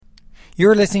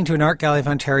You're listening to an Art Gallery of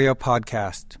Ontario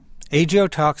podcast. AGO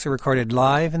Talks are recorded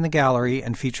live in the gallery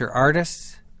and feature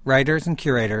artists, writers, and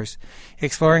curators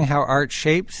exploring how art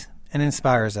shapes and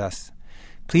inspires us.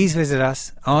 Please visit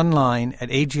us online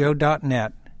at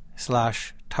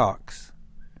ago.net/talks.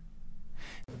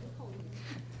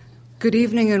 Good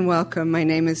evening and welcome. My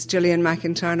name is Gillian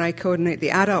McIntyre and I coordinate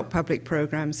the adult public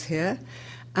programs here.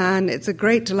 And it's a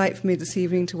great delight for me this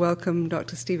evening to welcome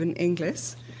Dr. Stephen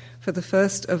Inglis for the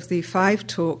first of the 5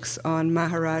 talks on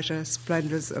Maharaja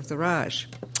Splendors of the Raj.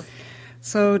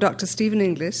 So Dr. Stephen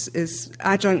Inglis is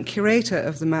adjunct curator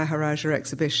of the Maharaja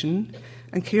exhibition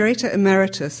and curator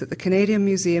emeritus at the Canadian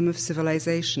Museum of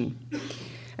Civilization.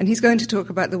 And he's going to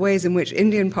talk about the ways in which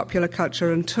Indian popular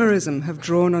culture and tourism have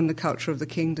drawn on the culture of the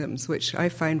kingdoms, which I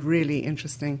find really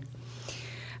interesting.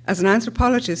 As an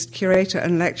anthropologist, curator,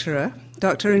 and lecturer,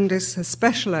 Dr. Inglis has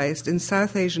specialized in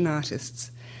South Asian artists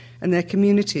and their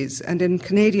communities and in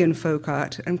Canadian folk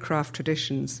art and craft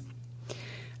traditions.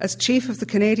 As chief of the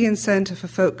Canadian Centre for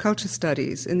Folk Culture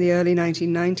Studies in the early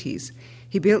 1990s,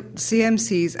 he built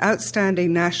CMC's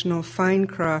outstanding national fine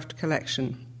craft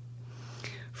collection.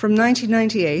 From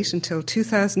 1998 until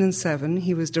 2007,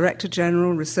 he was Director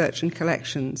General, Research and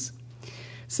Collections.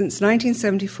 Since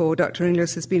 1974, Dr.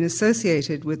 Inglis has been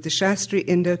associated with the Shastri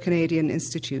Indo-Canadian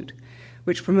Institute,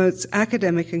 which promotes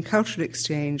academic and cultural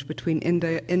exchange between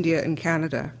India and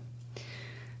Canada.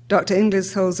 Dr.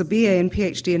 Inglis holds a BA and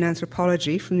PhD in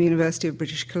anthropology from the University of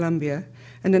British Columbia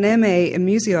and an MA in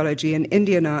museology and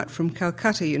Indian art from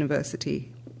Calcutta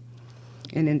University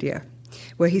in India,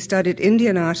 where he studied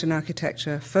Indian art and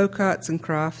architecture, folk arts and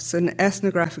crafts, and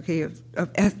ethnography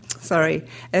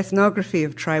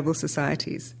of tribal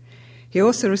societies. He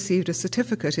also received a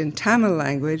certificate in Tamil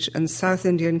language and South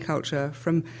Indian culture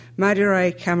from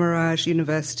Madurai Kamaraj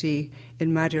University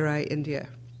in Madurai, India.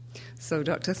 So,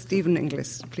 Dr. Stephen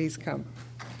Inglis, please come.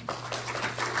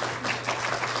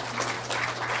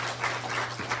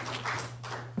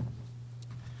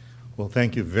 Well,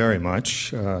 thank you very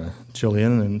much,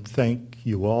 Gillian, and thank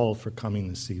you all for coming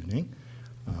this evening.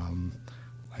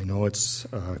 I know it's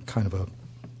kind of a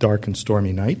dark and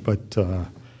stormy night, but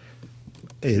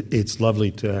it's lovely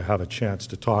to have a chance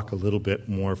to talk a little bit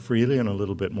more freely and a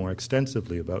little bit more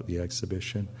extensively about the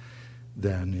exhibition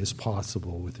than is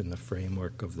possible within the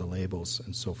framework of the labels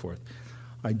and so forth.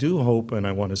 I do hope, and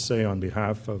I want to say on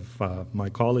behalf of my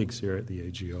colleagues here at the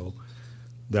AGO,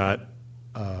 that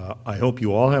I hope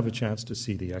you all have a chance to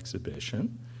see the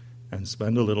exhibition and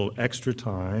spend a little extra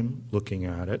time looking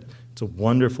at it. It's a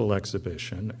wonderful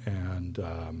exhibition, and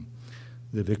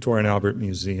the Victoria and Albert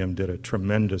Museum did a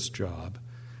tremendous job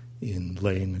in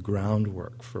laying the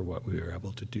groundwork for what we were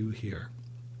able to do here.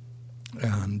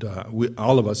 And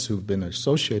all of us who've been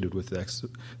associated with the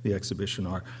exhibition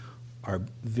are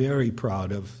very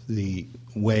proud of the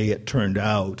way it turned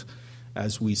out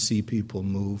as we see people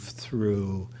move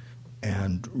through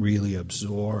and really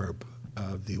absorb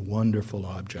the wonderful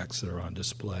objects that are on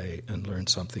display and learn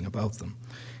something about them.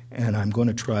 And I'm going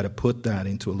to try to put that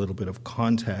into a little bit of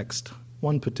context,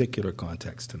 one particular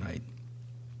context tonight.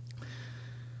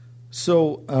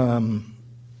 So,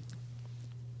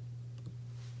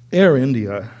 Air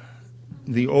India,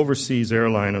 the overseas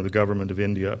airline of the government of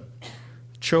India,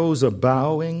 chose a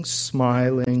bowing,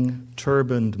 smiling,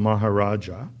 turbaned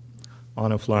Maharaja,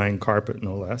 on a flying carpet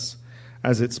no less,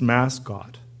 as its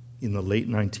mascot in the late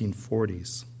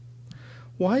 1940s.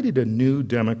 Why did a new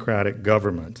democratic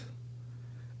government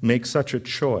make such a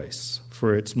choice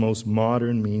for its most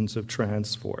modern means of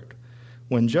transport,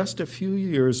 when just a few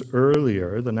years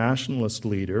earlier, the nationalist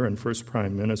leader and first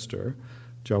Prime Minister,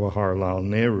 Jawaharlal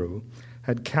Nehru,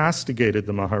 had castigated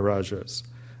the Maharajas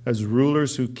as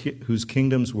rulers whose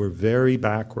kingdoms were very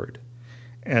backward,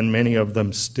 and many of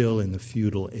them still in the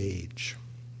feudal age?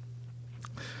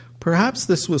 Perhaps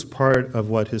this was part of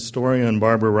what historian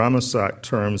Barbara Ramasak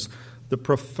terms the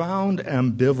profound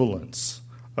ambivalence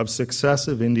of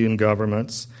successive Indian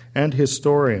governments and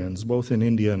historians, both in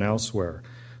India and elsewhere,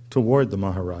 toward the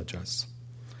Maharajas.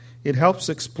 It helps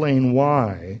explain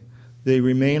why they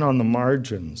remain on the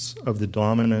margins of the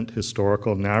dominant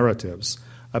historical narratives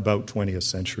about 20th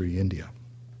century India.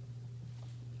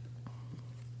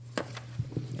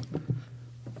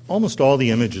 Almost all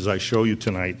the images I show you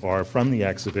tonight are from the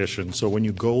exhibition, so when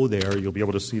you go there, you'll be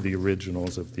able to see the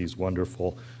originals of these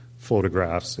wonderful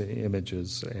photographs,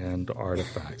 images, and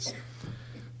artifacts.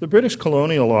 The British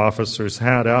colonial officers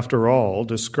had, after all,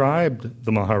 described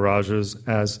the Maharajas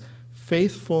as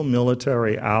faithful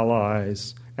military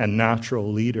allies and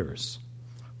natural leaders,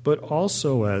 but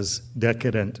also as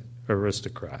decadent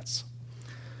aristocrats.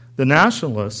 The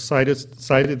nationalists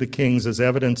cited the kings as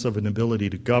evidence of an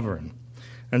ability to govern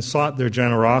and sought their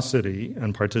generosity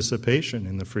and participation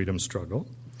in the freedom struggle,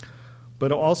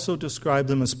 but also described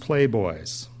them as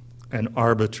playboys and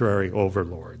arbitrary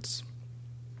overlords.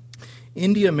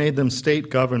 India made them state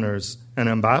governors and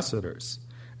ambassadors,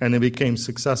 and they became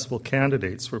successful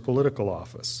candidates for political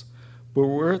office, but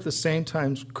were at the same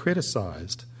time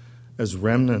criticized as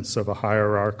remnants of a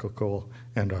hierarchical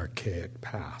and archaic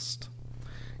past.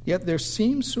 Yet there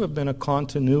seems to have been a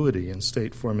continuity in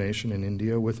state formation in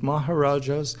India, with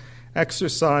Maharajas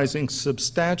exercising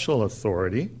substantial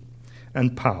authority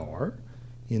and power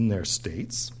in their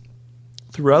states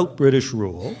throughout British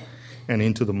rule and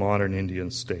into the modern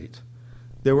Indian state.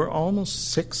 There were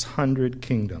almost 600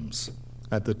 kingdoms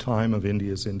at the time of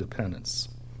India's independence.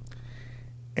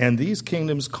 And these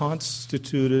kingdoms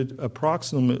constituted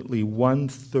approximately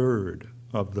 1/3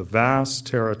 of the vast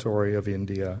territory of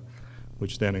India,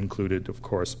 which then included, of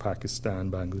course, Pakistan,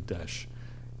 Bangladesh,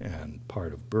 and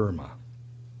part of Burma.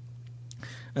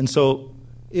 And so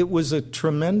it was a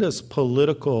tremendous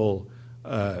political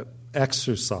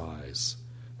exercise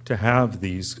to have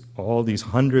all these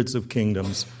hundreds of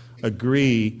kingdoms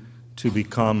agree to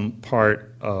become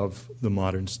part of the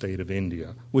modern state of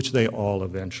India, which they all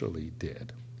eventually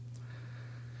did.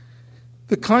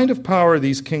 The kind of power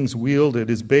these kings wielded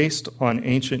is based on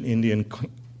ancient Indian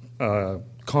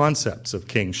concepts of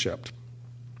kingship,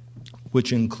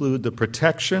 which include the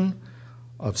protection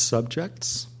of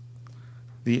subjects,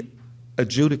 the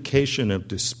adjudication of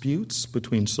disputes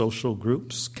between social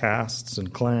groups, castes,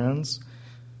 and clans,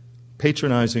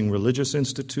 patronizing religious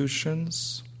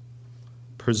institutions,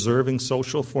 preserving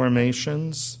social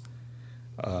formations,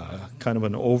 kind of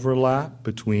an overlap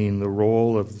between the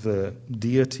role of the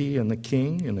deity and the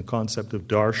king in the concept of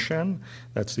darshan.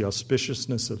 That's the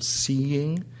auspiciousness of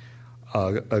seeing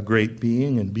a great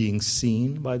being and being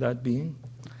seen by that being.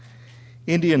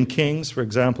 Indian kings, for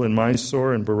example, in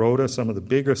Mysore and Baroda, some of the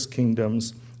biggest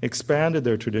kingdoms, expanded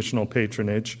their traditional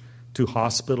patronage to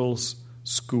hospitals,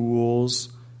 schools,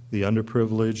 the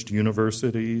underprivileged,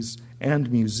 universities, and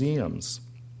museums.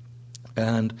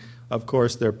 And, of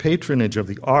course, their patronage of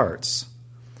the arts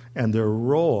and their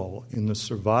role in the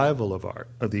survival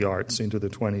of the arts into the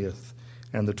 20th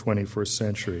and the 21st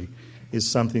century is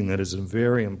something that is a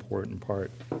very important part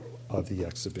of the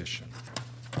exhibition.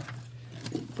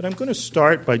 But I'm going to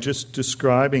start by just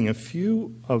describing a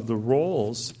few of the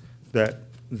roles that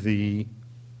the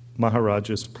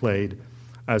Maharajas played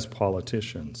as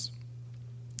politicians.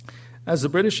 As the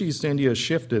British East India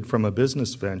shifted from a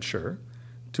business venture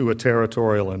to a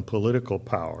territorial and political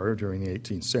power during the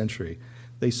 18th century,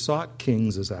 they sought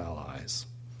kings as allies.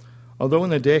 Although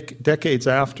in the decades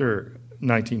after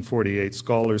 1948,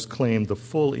 scholars claimed the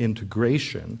full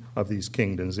integration of these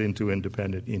kingdoms into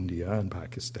independent India and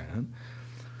Pakistan,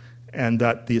 and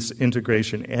that this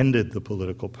integration ended the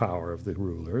political power of the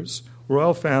rulers,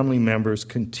 royal family members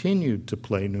continued to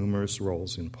play numerous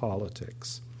roles in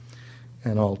politics.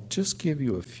 And I'll just give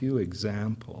you a few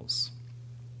examples.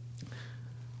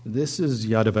 This is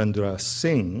Yadavendra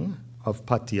Singh of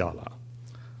Patiala,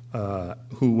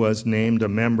 who was named a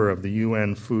member of the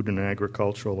UN Food and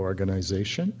Agricultural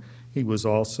Organization. He was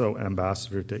also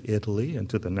ambassador to Italy and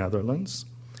to the Netherlands.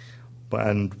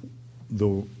 And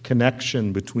the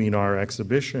connection between our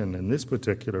exhibition and this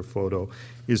particular photo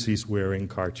is he's wearing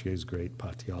Cartier's great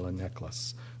Patiala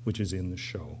necklace, which is in the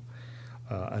show.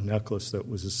 A necklace that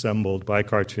was assembled by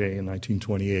Cartier in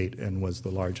 1928 and was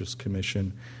the largest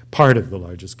commission, part of the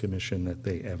largest commission that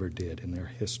they ever did in their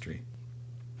history.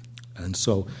 And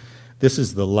so this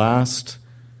is the last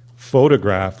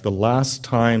photograph, the last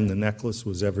time the necklace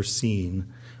was ever seen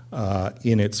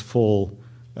in its full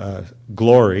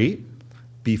glory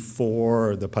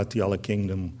before the Patiala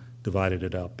kingdom divided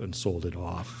it up and sold it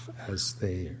off as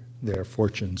their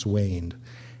fortunes waned.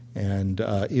 And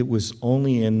it was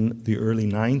only in the early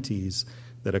 90s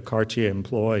that a Cartier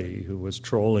employee who was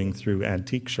trolling through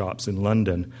antique shops in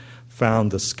London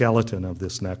found the skeleton of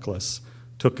this necklace,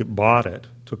 bought it,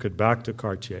 took it back to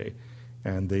Cartier,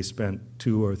 and they spent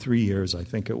 2 or 3 years, I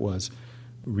think it was,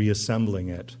 reassembling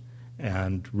it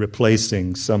and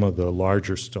replacing some of the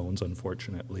larger stones,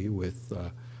 unfortunately, with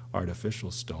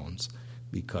artificial stones,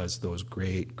 because those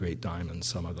great, great diamonds,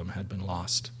 some of them had been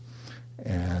lost.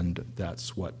 And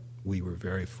that's what we were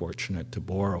very fortunate to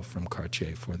borrow from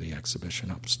Cartier for the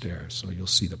exhibition upstairs. So you'll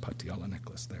see the Patiala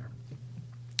necklace there.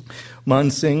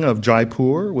 Man Singh of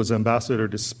Jaipur was ambassador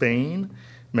to Spain,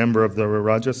 member of the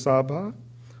Rajya Sabha.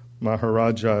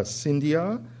 Maharaja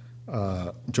Scindia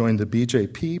joined the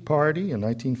BJP party in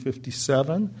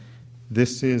 1957.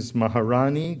 This is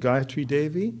Maharani Gayatri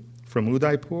Devi from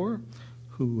Udaipur,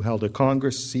 who held a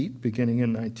Congress seat beginning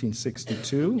in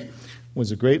 1962,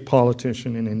 was a great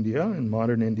politician in India, in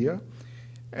modern India.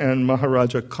 And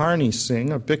Maharaja Karni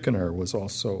Singh of Bikaner was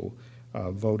also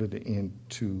voted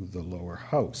into the lower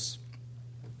house.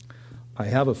 I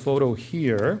have a photo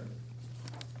here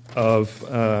of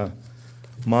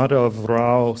Madhav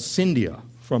Rao Scindia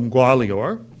from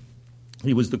Gwalior.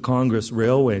 He was the Congress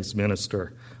Railways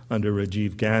Minister under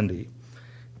Rajiv Gandhi,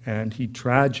 and he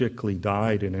tragically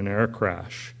died in an air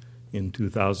crash in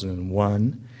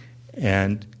 2001,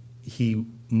 and he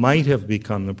might have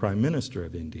become the Prime Minister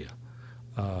of India.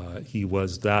 He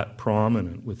was that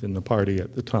prominent within the party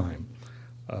at the time.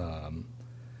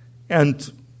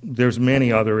 And there's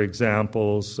many other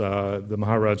examples. The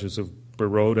Maharajas of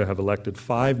Baroda have elected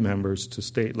 5 members to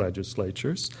state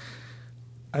legislatures.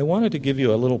 I wanted to give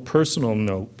you a little personal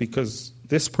note because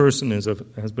this person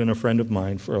has been a friend of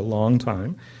mine for a long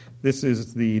time. This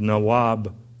is the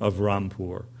Nawab of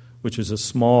Rampur, which is a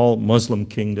small Muslim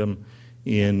kingdom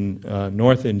in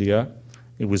North India.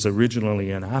 It was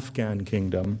originally an Afghan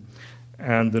kingdom.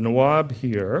 And the Nawab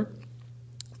here,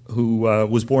 who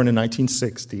was born in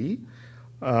 1960,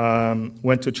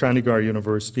 went to Chandigarh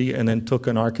University and then took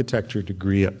an architecture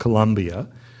degree at Columbia.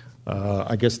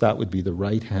 I guess that would be the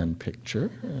right-hand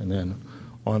picture. And then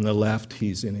on the left,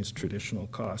 he's in his traditional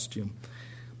costume.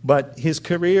 But his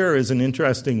career is an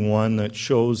interesting one that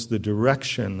shows the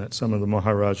direction that some of the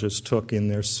Maharajas took in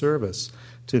their service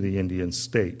to the Indian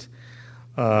state.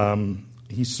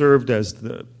 He served as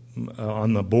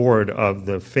on the board of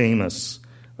the famous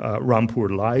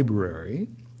Rampur Library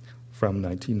from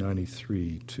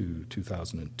 1993 to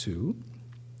 2002.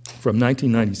 From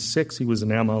 1996, he was an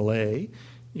MLA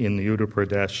in the Uttar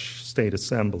Pradesh State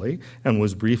Assembly and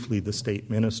was briefly the state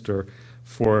minister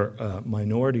for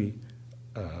minority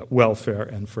welfare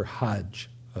and for Hajj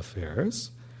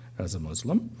affairs as a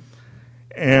Muslim.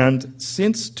 And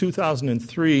since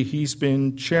 2003, he's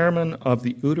been chairman of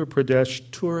the Uttar Pradesh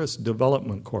Tourist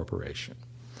Development Corporation.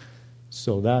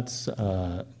 So that's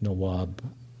Nawab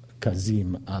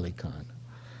Kazim Ali Khan.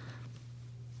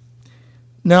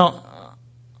 Now,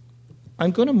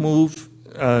 I'm going to move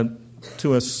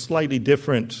to a slightly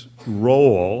different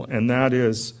role, and that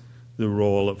is the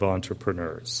role of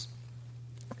entrepreneurs.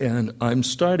 And I'm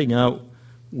starting out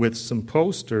with some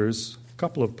posters, a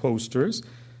couple of posters.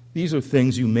 These are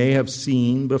things you may have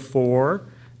seen before,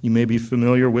 you may be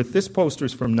familiar with. This poster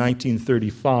is from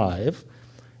 1935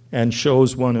 and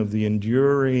shows one of the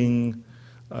enduring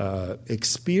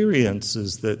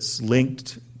experiences that's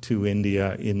linked to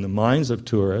India in the minds of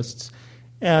tourists,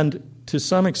 and to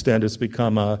some extent it's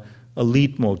become a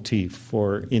leitmotif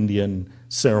for Indian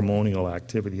ceremonial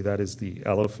activity, that is the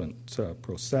elephant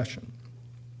procession.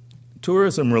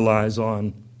 Tourism relies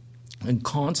on and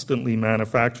constantly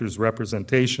manufactures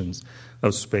representations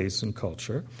of space and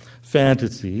culture,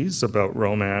 fantasies about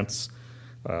romance,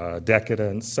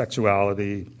 decadence,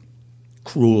 sexuality,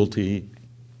 cruelty,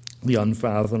 the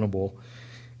unfathomable,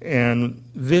 and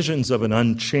visions of an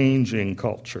unchanging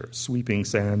culture, sweeping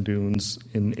sand dunes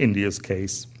in India's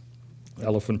case,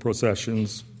 elephant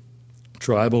processions,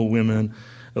 tribal women,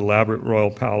 elaborate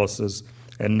royal palaces,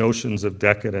 and notions of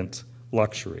decadent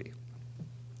luxury.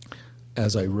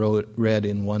 As I read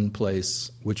in one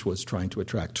place, which was trying to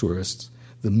attract tourists,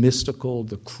 the mystical,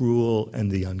 the cruel,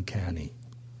 and the uncanny.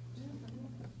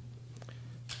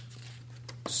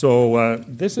 So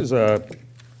this is a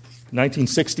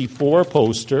 1964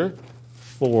 poster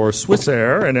for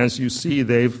Swissair, and as you see,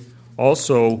 they've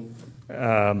also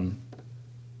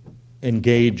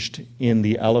engaged in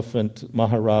the elephant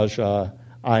Maharaja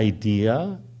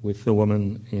idea with the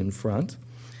woman in front.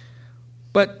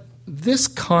 But this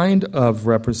kind of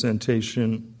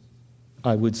representation,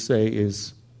 I would say,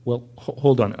 is, well,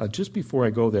 hold on. Just before I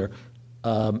go there,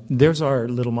 there's our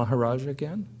little Maharaja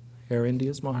again, Air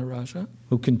India's Maharaja,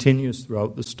 who continues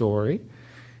throughout the story.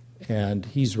 And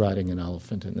he's riding an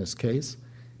elephant in this case.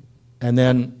 And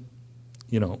then,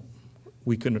 you know,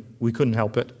 we couldn't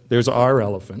help it. There's our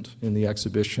elephant in the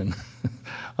exhibition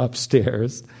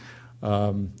upstairs.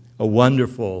 A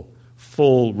wonderful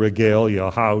full regalia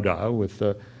howdah with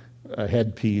the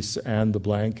headpiece and the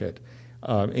blanket.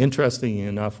 Interestingly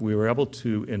enough, we were able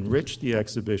to enrich the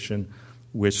exhibition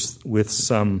with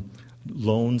some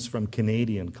loans from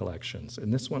Canadian collections.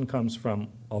 And this one comes from,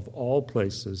 of all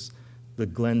places, the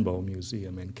Glenbow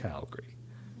Museum in Calgary,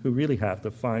 who really have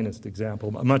the finest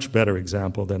example, a much better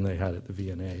example than they had at the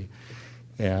V&A.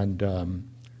 And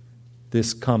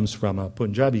this comes from a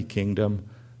Punjabi kingdom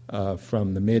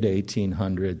from the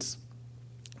mid-1800s.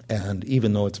 And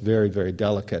even though it's very, very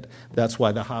delicate, that's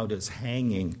why the howdah is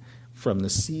hanging from the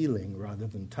ceiling rather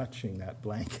than touching that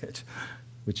blanket,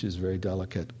 which is very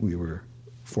delicate. We were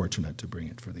fortunate to bring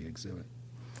it for the exhibit.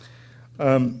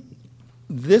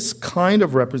 This kind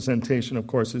of representation, of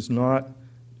course, is not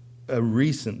a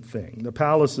recent thing. The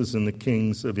palaces and the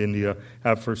kings of India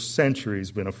have for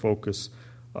centuries been a focus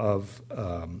of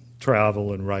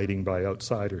travel and writing by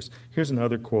outsiders. Here's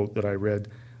another quote that I read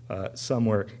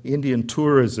somewhere. Indian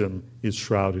tourism is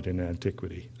shrouded in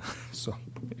antiquity. So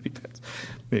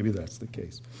maybe that's the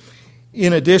case.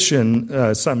 In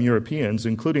addition, some Europeans,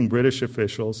 including British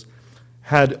officials,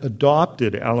 had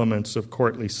adopted elements of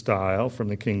courtly style from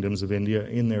the kingdoms of India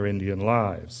in their Indian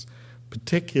lives,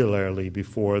 particularly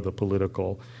before the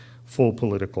full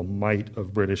political might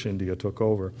of British India took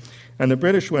over. And the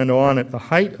British went on at the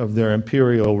height of their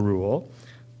imperial rule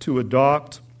to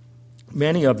adopt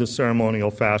many of the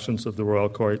ceremonial fashions of the royal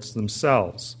courts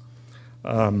themselves.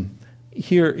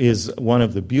 Here is one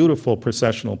of the beautiful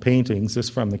processional paintings, this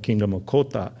from the Kingdom of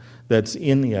Kota, that's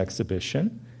in the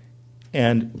exhibition.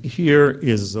 And here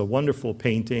is a wonderful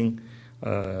painting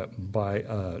by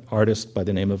an artist by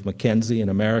the name of Mackenzie, an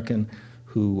American,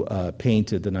 who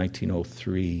painted the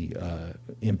 1903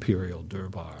 Imperial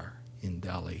Durbar in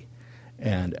Delhi.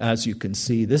 And as you can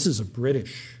see, this is a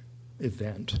British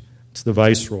event. It's the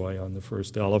Viceroy on the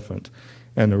first elephant,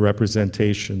 and the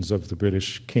representations of the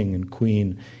British king and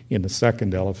queen in the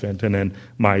second elephant, and then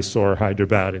Mysore,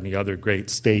 Hyderabad, and the other great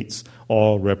states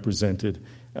all represented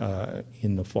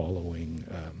in the following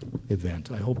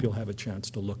event. I hope you'll have a chance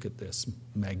to look at this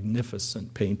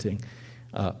magnificent painting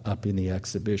up in the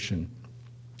exhibition.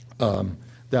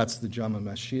 That's the Jama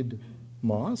Masjid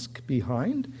Mosque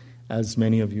behind, as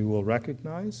many of you will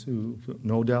recognize who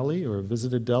know Delhi or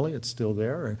visited Delhi. It's still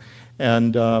there.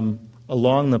 And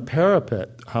along the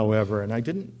parapet, however, and I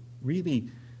didn't really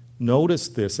notice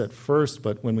this at first,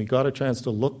 but when we got a chance to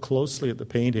look closely at the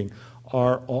painting,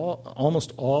 are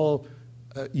almost all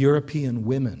European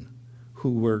women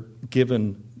who were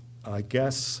given, I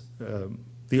guess,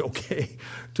 the okay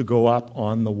to go up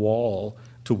on the wall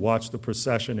to watch the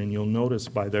procession, and you'll notice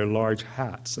by their large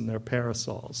hats and their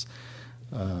parasols,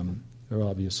 they're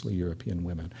obviously European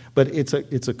women. But it's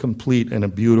a complete and a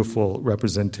beautiful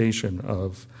representation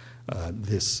of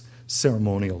this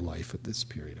ceremonial life at this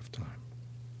period of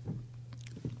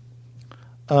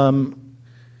time.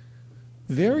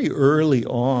 Very early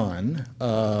on,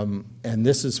 and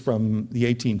this is from the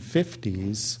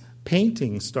 1850s,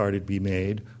 paintings started to be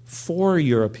made for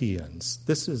Europeans.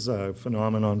 This is a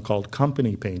phenomenon called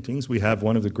company paintings. We have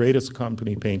one of the greatest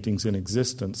company paintings in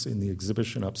existence in the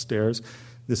exhibition upstairs.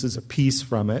 This is a piece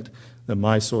from it, the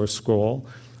Mysore Scroll,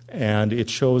 and it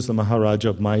shows the Maharaja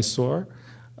of Mysore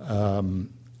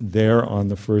there on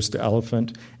the first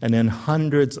elephant, and then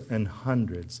hundreds and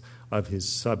hundreds of his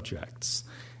subjects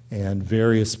and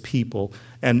various people.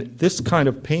 And this kind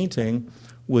of painting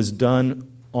was done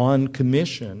on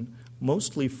commission,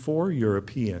 mostly for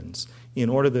Europeans, in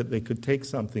order that they could take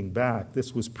something back.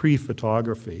 This was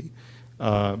pre-photography.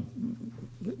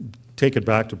 Take it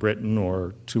back to Britain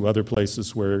or to other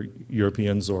places where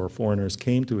Europeans or foreigners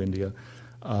came to India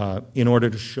in order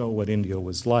to show what India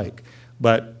was like.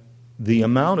 But the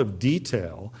amount of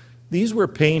detail, these were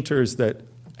painters that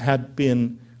had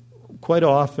been quite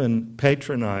often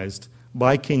patronized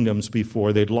by kingdoms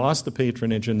before. They'd lost the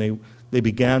patronage and they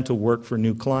began to work for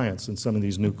new clients, and some of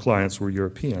these new clients were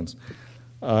Europeans.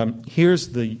 Here's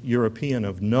the European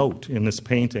of note in this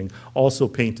painting, also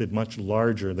painted much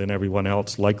larger than everyone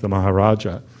else, like the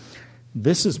Maharaja.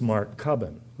 This is Mark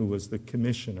Cubbon, who was the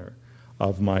commissioner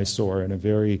of Mysore, and a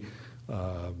very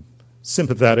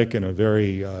sympathetic and a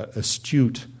very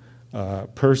astute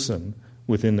person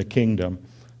within the kingdom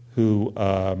who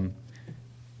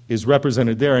is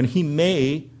represented there. And he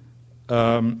may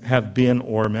have been,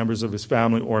 or members of his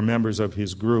family or members of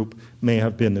his group may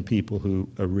have been the people who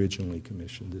originally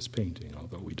commissioned this painting,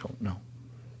 although we don't know.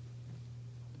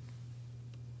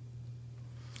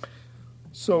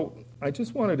 So I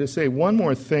just wanted to say one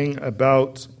more thing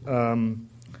about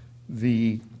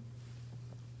the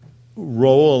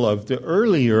role of the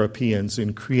early Europeans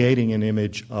in creating an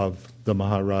image of the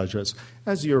Maharajas.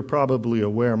 As you're probably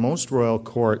aware, most royal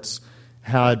courts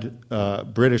had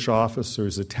British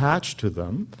officers attached to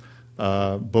them,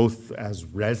 both as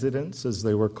residents, as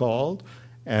they were called,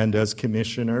 and as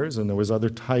commissioners, and there was other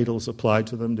titles applied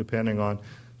to them depending on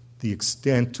the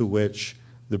extent to which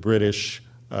the British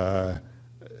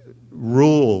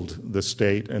ruled the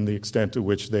state and the extent to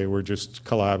which they were just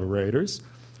collaborators.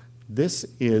 This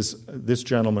is this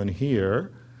gentleman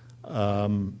here,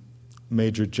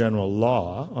 Major General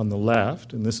Law on the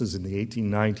left, and this is in the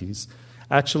 1890s.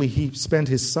 Actually, he spent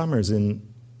his summers in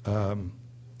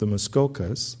the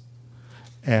Muskokas,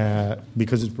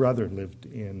 because his brother lived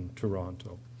in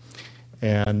Toronto.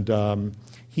 And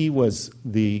he was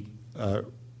the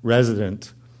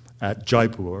resident at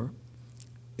Jaipur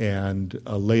and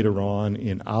later on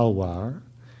in Alwar.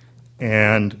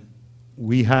 And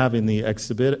we have in the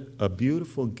exhibit a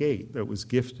beautiful gate that was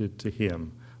gifted to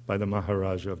him by the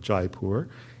Maharaja of Jaipur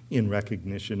in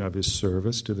recognition of his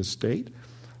service to the state.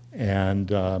 And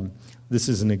this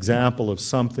is an example of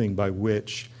something by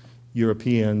which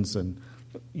Europeans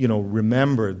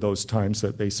remembered those times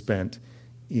that they spent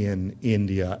in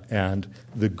India and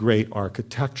the great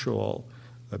architectural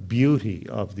beauty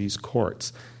of these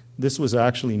courts. This was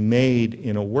actually made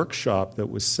in a workshop that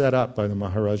was set up by the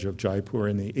Maharaja of Jaipur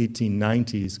in the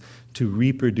 1890s to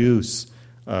reproduce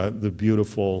the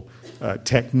beautiful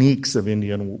techniques of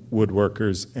Indian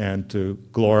woodworkers and to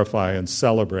glorify and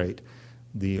celebrate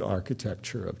the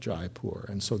architecture of Jaipur.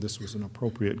 And so this was an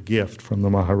appropriate gift from the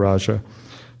Maharaja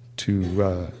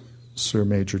to Sir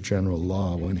Major General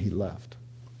Law when he left.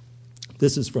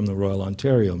 This is from the Royal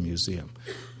Ontario Museum,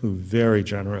 who very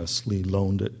generously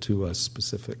loaned it to us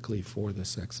specifically for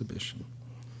this exhibition.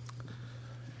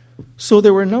 So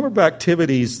there were a number of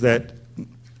activities that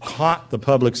caught the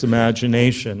public's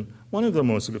imagination. One of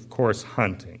them was, of course,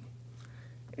 hunting.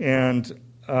 And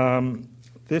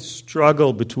this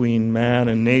struggle between man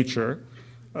and nature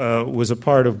was a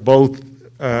part of both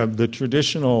the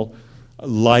traditional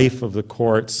life of the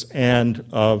courts and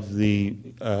of the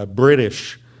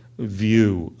British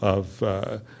view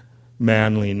of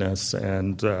manliness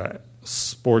and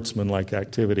sportsmanlike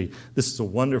activity. This is a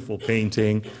wonderful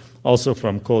painting, also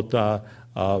from Kota,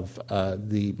 of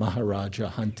the Maharaja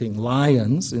hunting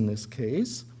lions in this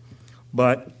case.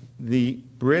 But the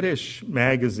British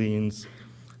magazines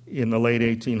in the late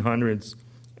 1800s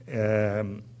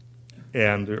and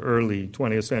the early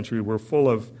 20th century were full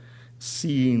of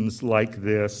scenes like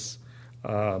this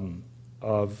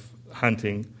of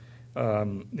hunting.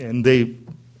 And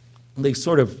they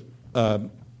sort of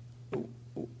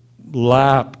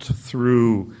lapped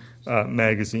through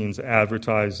magazines,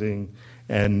 advertising,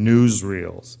 and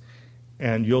newsreels.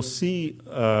 And you'll see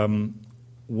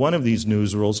one of these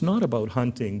newsreels, not about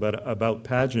hunting, but about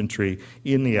pageantry,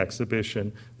 in the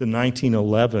exhibition, the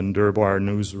 1911 Durbar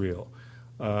newsreel,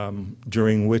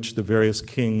 during which the various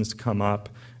kings come up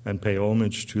and pay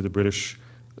homage to the British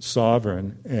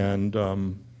sovereign.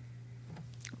 And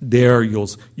there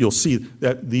you'll see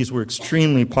that these were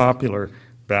extremely popular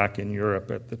back in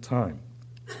Europe at the time.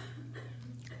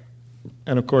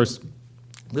 And of course,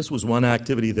 this was one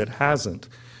activity that hasn't,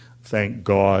 thank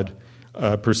God,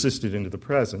 persisted into the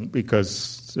present,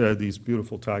 because these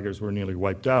beautiful tigers were nearly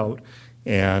wiped out,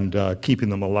 and keeping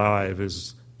them alive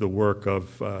is the work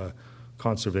of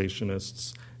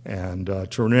conservationists and a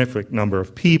terrific number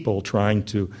of people trying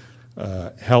to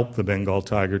help the Bengal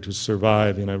tiger to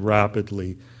survive in a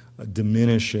rapidly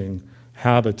diminishing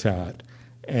habitat.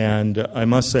 And I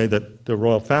must say that the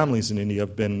royal families in India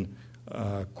have been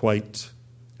quite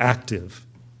active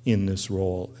in this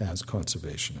role as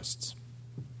conservationists.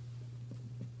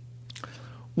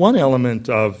 One element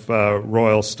of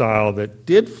royal style that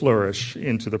did flourish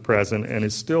into the present and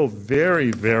is still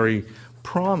very, very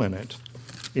prominent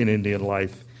in Indian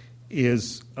life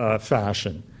is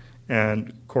fashion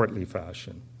and courtly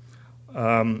fashion.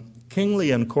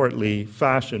 Kingly and courtly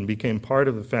fashion became part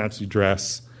of the fancy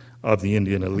dress of the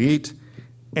Indian elite,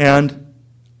 and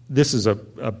this is a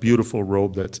beautiful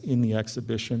robe that's in the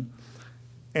exhibition.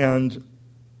 And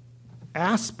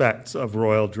aspects of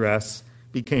royal dress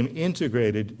became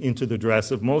integrated into the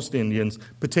dress of most Indians,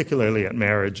 particularly at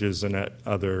marriages and at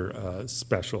other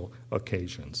special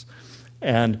occasions.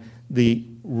 And the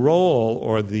role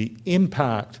or the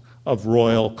impact of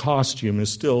royal costume is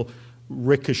still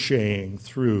ricocheting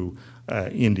through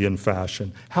Indian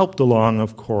fashion, helped along,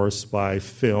 of course, by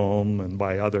film and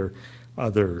by other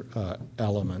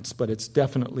elements, but it's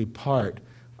definitely part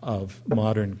of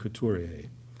modern couturier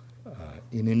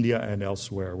in India and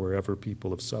elsewhere, wherever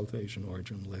people of South Asian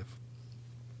origin live.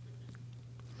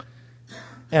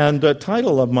 And the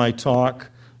title of my talk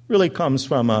really comes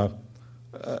from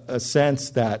a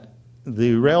sense that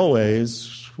the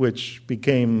railways, which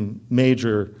became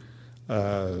major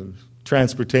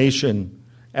transportation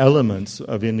elements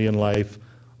of Indian life,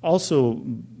 also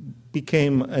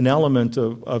became an element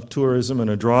of tourism and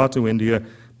a draw to India,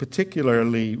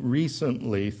 particularly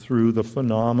recently through the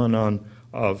phenomenon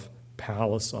of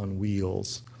palace on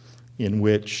wheels, in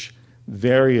which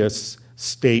various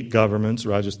state governments,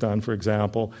 Rajasthan for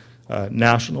example,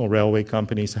 national railway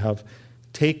companies have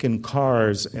taken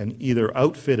cars and either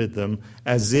outfitted them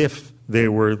as if they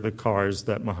were the cars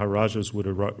that Maharajas would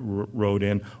have rode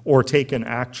in, or taken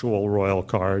actual royal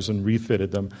cars and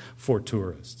refitted them for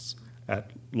tourists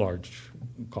at large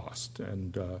cost.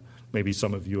 And maybe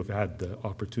some of you have had the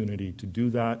opportunity to do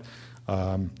that.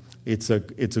 It's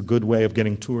a good way of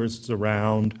getting tourists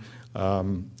around.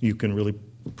 You can really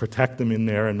protect them in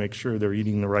there and make sure they're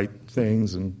eating the right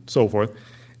things and so forth.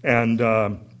 And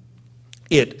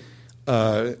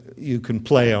you can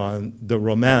play on the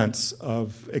romance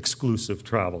of exclusive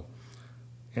travel.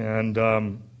 And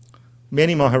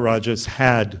many Maharajas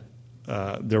had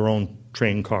their own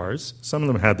train cars. Some of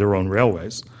them had their own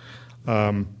railways.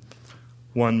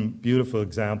 One beautiful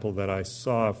example that I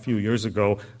saw a few years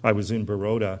ago, I was in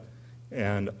Baroda,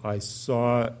 and I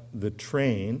saw the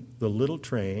train, the little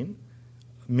train,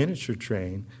 miniature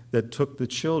train, that took the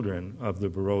children of the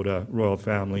Baroda royal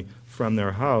family from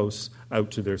their house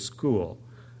out to their school.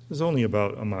 It was only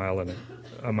about a mile,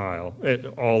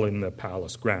 all in the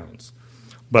palace grounds.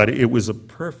 But it was a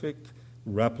perfect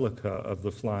replica of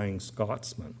the Flying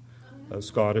Scotsman, a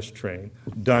Scottish train,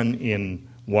 done in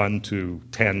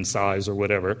 1:10 size or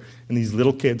whatever. And these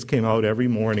little kids came out every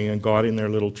morning and got in their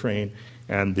little train,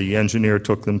 and the engineer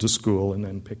took them to school and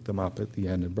then picked them up at the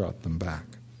end and brought them back.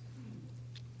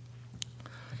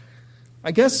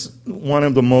 I guess one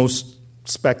of the most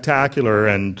spectacular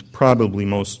and probably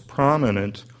most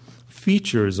prominent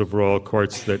features of royal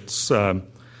courts that's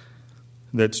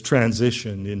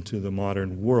transitioned into the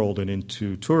modern world and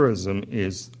into tourism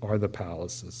are the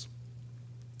palaces.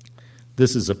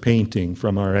 This is a painting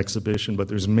from our exhibition, but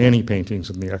there's many paintings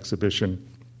in the exhibition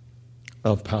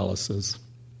of palaces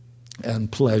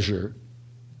and pleasure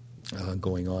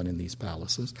going on in these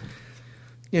palaces.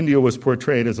 India was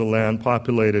portrayed as a land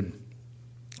populated,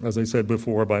 as I said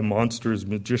before, by monsters,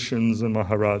 magicians, and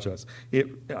Maharajas.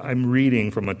 I'm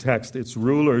reading from a text. Its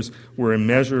rulers were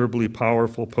immeasurably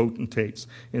powerful potentates,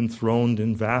 enthroned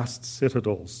in vast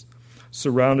citadels,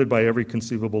 surrounded by every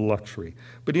conceivable luxury.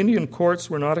 But Indian courts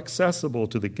were not accessible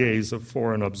to the gaze of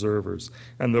foreign observers,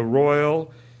 and the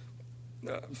royal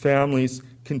families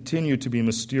continued to be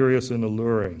mysterious and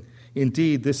alluring.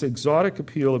 Indeed, this exotic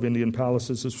appeal of Indian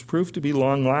palaces has proved to be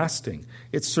long-lasting.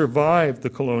 It survived the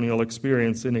colonial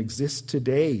experience and exists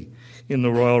today in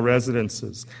the royal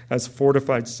residences as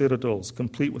fortified citadels,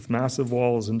 complete with massive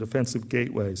walls and defensive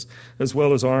gateways, as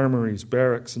well as armories,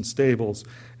 barracks, and stables,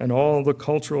 and all the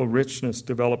cultural richness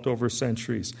developed over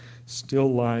centuries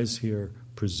still lies here,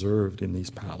 preserved in these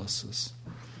palaces.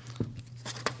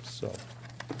 So,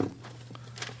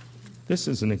 this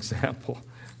is an example.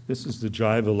 This is the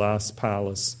Jai Vilas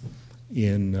Palace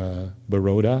in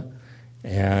Baroda,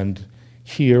 and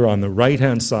here on the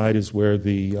right-hand side is where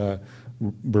the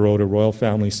Baroda royal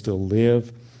family still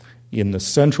live. In the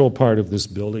central part of this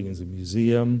building is a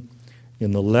museum.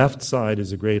 In the left side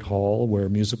is a great hall where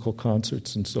musical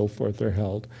concerts and so forth are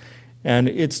held. And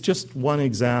it's just one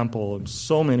example of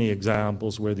so many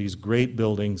examples where these great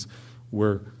buildings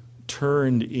were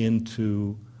turned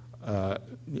into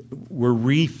were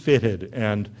refitted,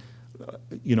 and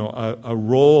a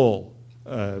role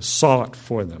sought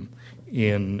for them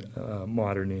in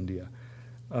modern India.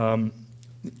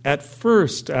 At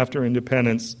first, after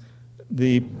independence,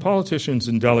 the politicians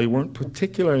in Delhi weren't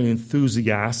particularly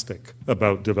enthusiastic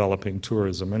about developing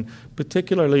tourism, and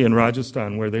particularly in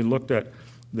Rajasthan, where they looked at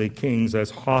the kings as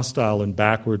hostile and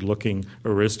backward-looking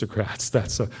aristocrats.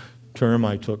 That's a term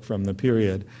I took from the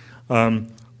period.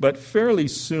 But fairly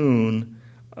soon,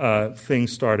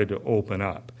 things started to open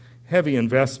up. Heavy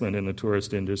investment in the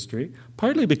tourist industry,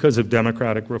 partly because of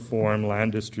democratic reform,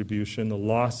 land distribution, the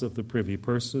loss of the privy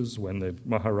purses when the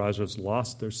Maharajas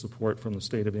lost their support from the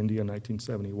state of India in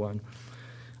 1971,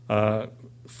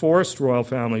 forced royal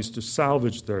families to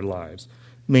salvage their lives,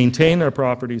 maintain their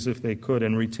properties if they could,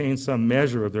 and retain some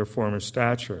measure of their former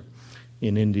stature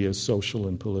in India's social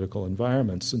and political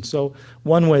environments. And so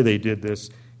one way they did this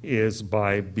is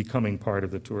by becoming part of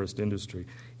the tourist industry.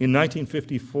 In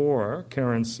 1954,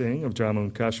 Karan Singh of Jammu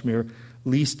and Kashmir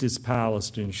leased his palace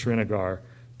in Srinagar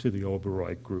to the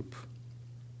Oberoi Group.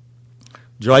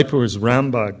 Jaipur's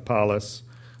Rambagh Palace,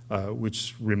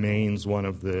 which remains one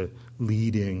of the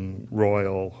leading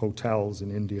royal hotels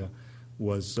in India,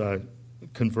 was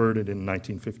converted in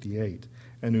 1958.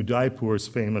 And Udaipur's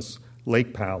famous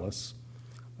Lake Palace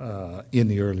in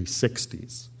the early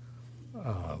 60s.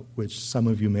 Which some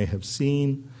of you may have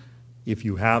seen. If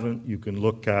you haven't, you can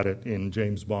look at it in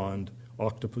James Bond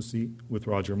Octopussy with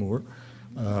Roger Moore,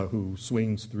 who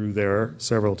swings through there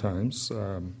several times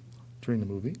during the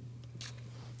movie.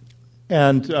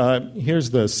 And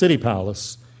here's the City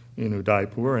Palace in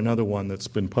Udaipur, another one that's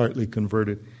been partly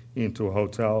converted into a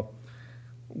hotel.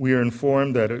 We are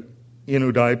informed that in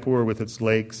Udaipur with its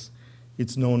lakes,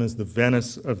 it's known as the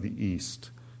Venice of the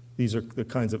East. These are the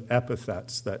kinds of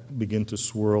epithets that begin to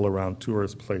swirl around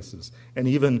tourist places, and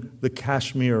even the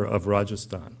Kashmir of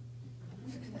Rajasthan.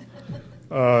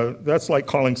 That's like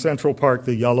calling Central Park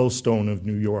the Yellowstone of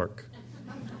New York.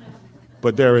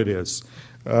 But there it is.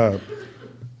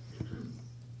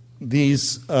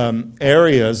 These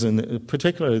areas, and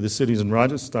particularly the cities in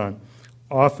Rajasthan,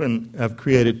 often have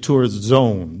created tourist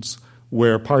zones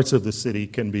where parts of the city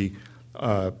can be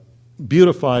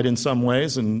beautified in some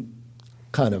ways and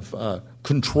kind of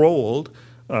controlled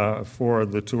for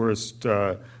the tourist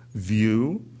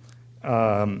view.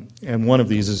 And one of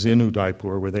these is in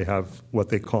Udaipur, where they have what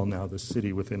they call now the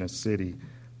city within a city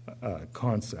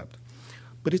concept.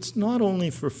 But it's not only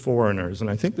for foreigners, and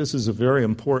I think this is a very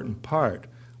important part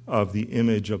of the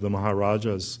image of the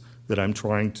Maharajas that I'm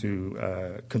trying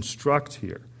to construct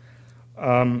here.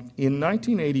 In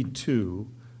 1982,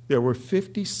 there were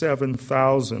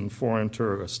 57,000 foreign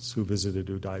tourists who visited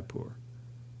Udaipur.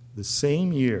 The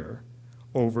same year,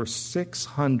 over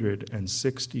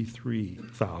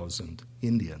 663,000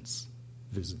 Indians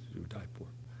visited Udaipur.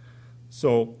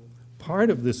 So part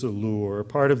of this allure,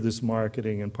 part of this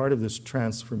marketing, and part of this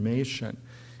transformation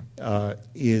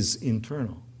is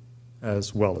internal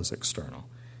as well as external.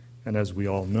 And as we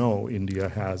all know, India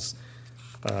has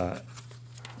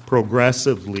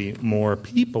progressively more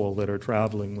people that are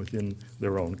traveling within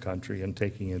their own country and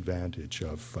taking advantage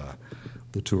of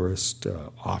the tourist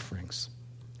offerings.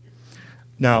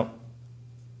 Now,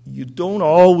 you don't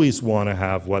always want to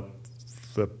have what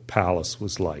the palace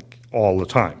was like all the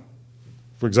time.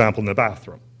 For example, in the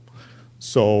bathroom.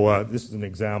 So this is an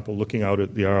example looking out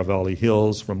at the Aravalli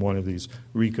Hills from one of these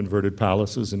reconverted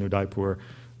palaces in Udaipur,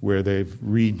 where they've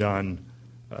redone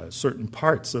certain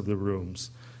parts of the rooms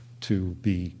to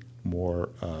be more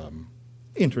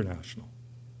international,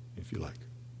 if you like.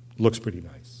 Looks pretty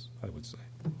nice, I would say.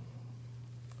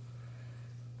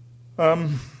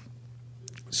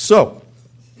 So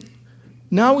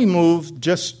now we move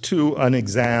just to an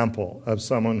example of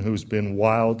someone who's been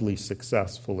wildly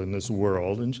successful in this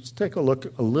world, and just take a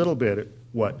look a little bit at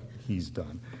what he's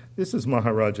done. This is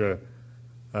Maharaja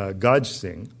Gaj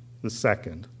Singh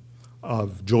II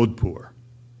of Jodhpur,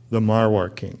 the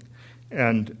Marwar king.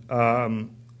 And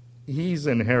he's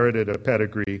inherited a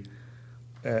pedigree,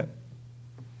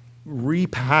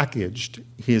 repackaged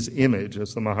his image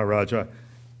as the Maharaja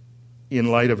in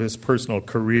light of his personal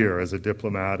career as a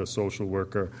diplomat, a social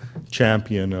worker,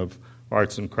 champion of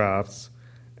arts and crafts.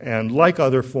 And like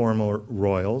other former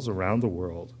royals around the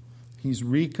world, he's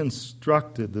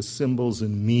reconstructed the symbols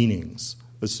and meanings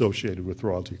associated with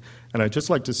royalty. And I'd just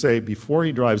like to say, before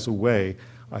he drives away,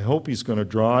 I hope he's going to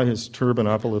draw his turban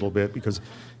up a little bit, because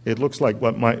it looks like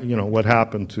what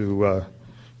happened to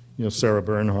Sarah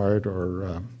Bernhardt, or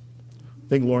I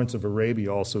think Lawrence of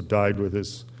Arabia also died with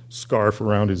his scarf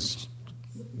around his.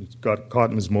 He's got caught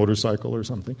in his motorcycle or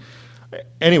something.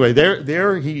 Anyway,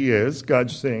 there he is,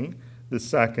 Gaj Singh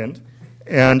II.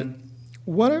 And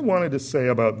what I wanted to say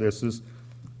about this is,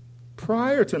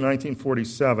 prior to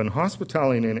 1947,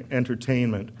 hospitality and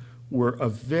entertainment were a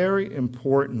very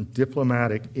important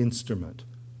diplomatic instrument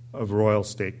of royal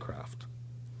statecraft.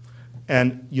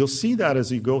 And you'll see that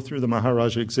as you go through the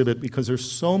Maharaja exhibit, because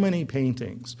there's so many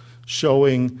paintings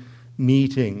showing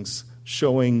meetings,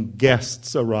 showing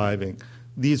guests arriving.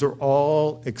 These are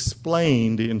all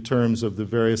explained in terms of the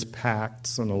various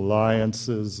pacts and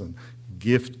alliances and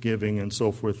gift-giving and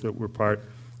so forth that were part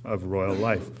of royal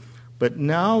life. But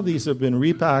now these have been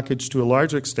repackaged to a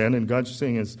large extent, and Gaj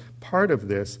Singh is part of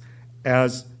this,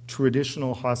 as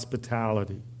traditional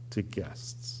hospitality to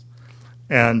guests.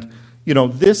 And,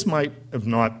 this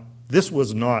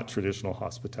was not traditional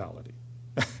hospitality.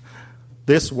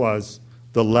 This was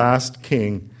the last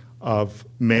king of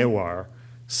Mewar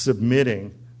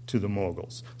submitting to the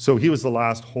Mughals. So he was the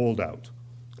last holdout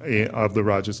of the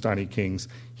Rajasthani kings.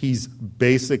 He's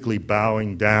basically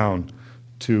bowing down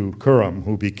to Khurram,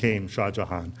 who became Shah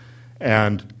Jahan,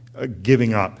 and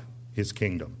giving up his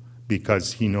kingdom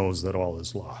because he knows that all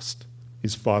is lost.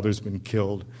 His father's been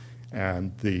killed,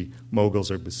 and the Mughals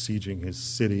are besieging his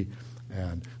city.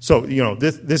 And so,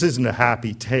 this isn't a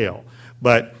happy tale,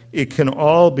 but it can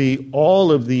all be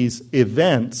all of these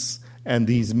events and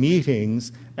these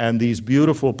meetings and these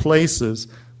beautiful places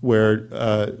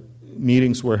where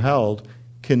meetings were held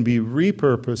can be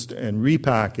repurposed and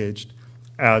repackaged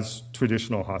as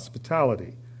traditional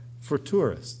hospitality for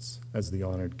tourists as the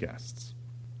honored guests.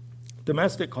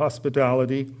 Domestic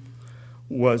hospitality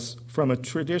was from a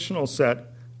traditional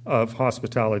set of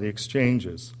hospitality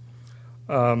exchanges.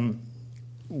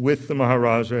 with the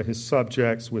Maharaja, his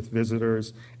subjects, with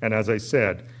visitors, and as I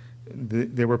said,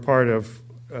 they were part of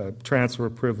transfer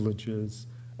privileges,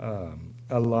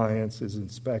 alliances,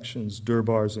 inspections,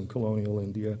 durbars in colonial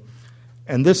India.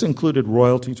 And this included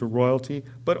royalty to royalty,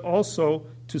 but also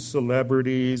to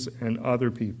celebrities and other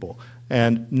people.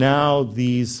 And now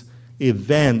these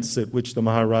events at which the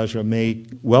Maharaja may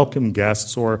welcome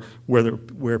guests, or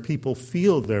where people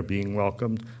feel they're being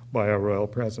welcomed by a royal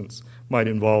presence, might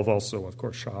involve also, of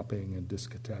course, shopping and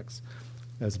discotheques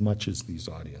as much as these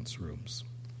audience rooms.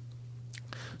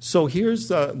 So here's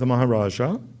the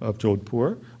Maharaja of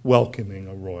Jodhpur welcoming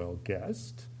a royal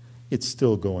guest. It's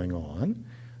still going on.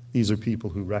 These are people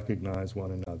who recognize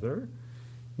one another,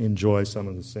 enjoy some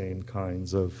of the same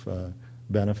kinds of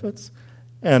benefits.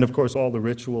 And, of course, all the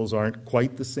rituals aren't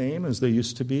quite the same as they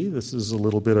used to be. This is a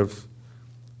little bit of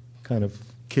kind of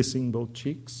kissing both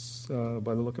cheeks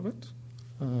by the look of it,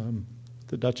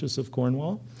 the Duchess of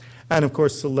Cornwall. And, of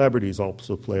course, celebrities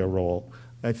also play a role.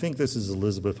 I think this is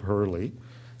Elizabeth Hurley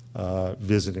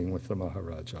visiting with the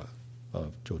Maharaja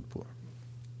of Jodhpur.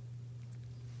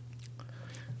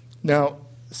 Now,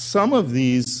 some of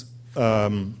these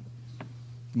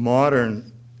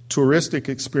modern touristic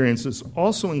experiences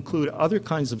also include other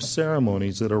kinds of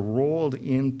ceremonies that are rolled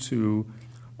into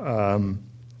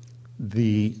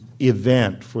the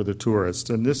event for the tourist.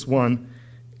 And this one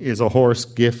is a horse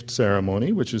gift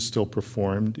ceremony, which is still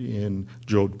performed in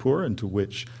Jodhpur, and to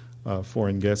which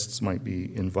foreign guests might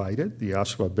be invited, the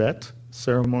Ashvabet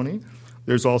ceremony.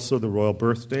 There's also the royal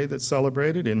birthday that's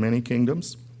celebrated in many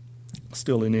kingdoms,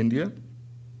 still in India.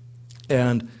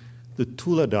 And the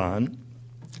Tuladan,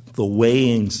 the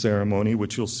weighing ceremony,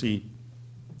 which you'll see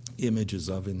images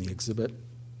of in the exhibit,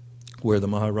 where the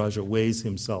Maharaja weighs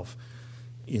himself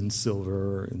in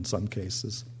silver in some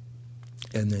cases,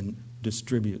 and then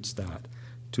distributes that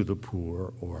to the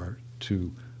poor or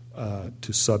to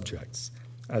subjects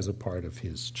as a part of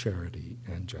his charity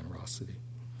and generosity.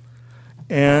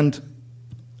 And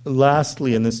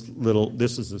lastly, in this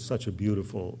is such a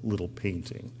beautiful little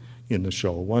painting in the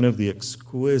show, one of the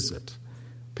exquisite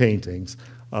paintings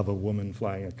of a woman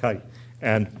flying a kite.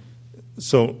 And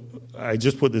so I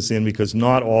just put this in because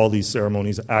not all these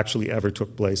ceremonies actually ever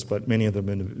took place, but many of them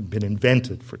have been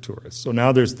invented for tourists. So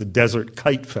now there's the Desert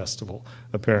Kite Festival,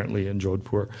 apparently, in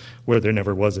Jodhpur, where there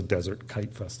never was a Desert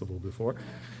Kite Festival before.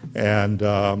 And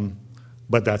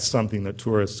but that's something that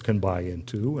tourists can buy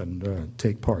into and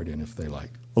take part in if they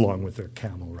like, along with their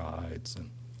camel rides and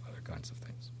other kinds of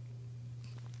things.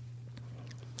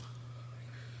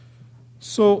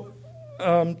 So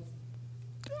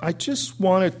I just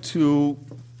wanted to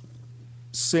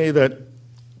say that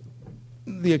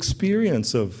the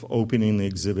experience of opening the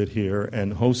exhibit here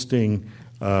and hosting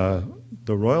the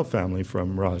royal family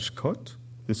from Rajkot,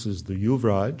 this is the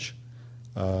Yuvraj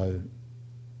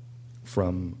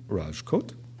from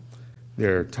Rajkot.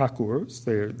 They're Thakurs,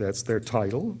 that's their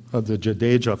title, of the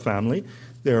Jadeja family.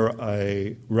 They're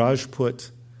a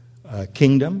Rajput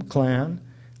kingdom, clan,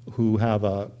 who have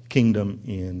a kingdom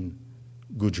in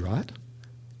Gujarat.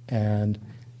 And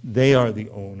they are the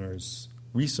owners,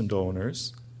 recent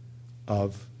owners,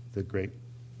 of the great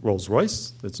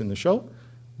Rolls-Royce that's in the show,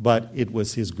 but it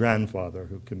was his grandfather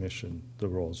who commissioned the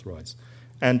Rolls-Royce.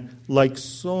 And like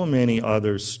so many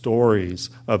other stories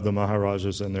of the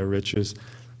Maharajas and their riches,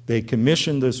 they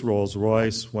commissioned this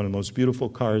Rolls-Royce, one of the most beautiful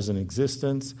cars in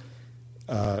existence.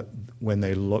 When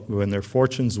their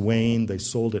fortunes waned, they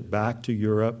sold it back to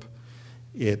Europe.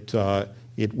 It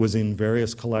was in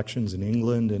various collections in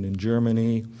England and in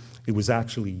Germany. It was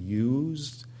actually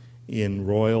used in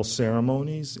royal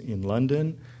ceremonies in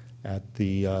London at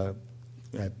the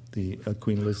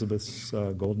Queen Elizabeth's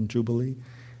Golden Jubilee.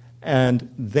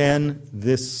 And then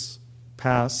this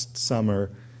past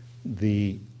summer,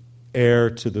 the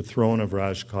heir to the throne of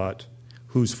Rajkot,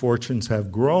 whose fortunes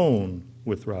have grown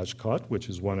with Rajkot, which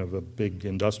is one of the big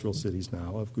industrial cities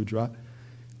now of Gujarat,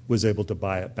 was able to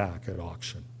buy it back at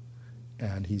auction.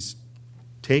 And he's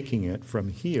taking it from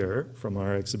here, from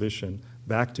our exhibition,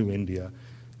 back to India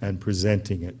and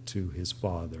presenting it to his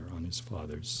father on his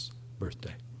father's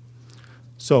birthday.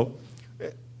 So,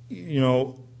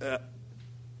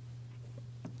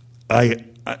 I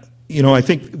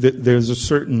think that there's a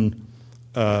certain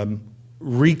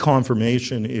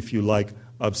reconfirmation, if you like,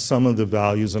 of some of the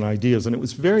values and ideas. And it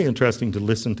was very interesting to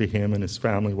listen to him and his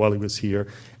family while he was here.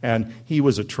 And he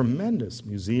was a tremendous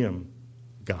museum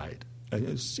guide.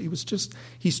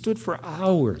 He stood for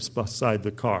hours beside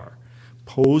the car,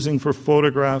 posing for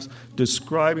photographs,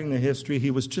 describing the history.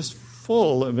 He was just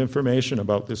full of information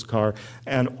about this car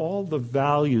and all the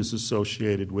values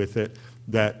associated with it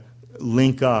that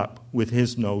link up with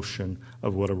his notion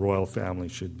of what a royal family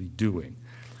should be doing.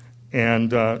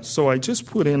 And so I just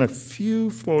put in a few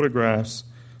photographs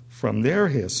from their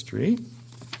history.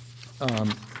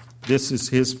 This is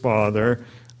his father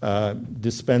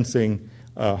dispensing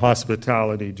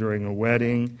hospitality during a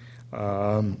wedding.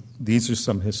 These are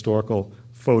some historical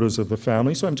photos of the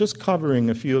family. So I'm just covering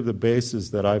a few of the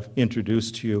bases that I've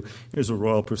introduced to you. Here's a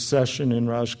royal procession in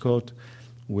Rajkot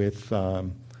with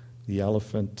the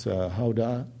elephant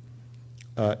Howdah.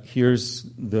 Here's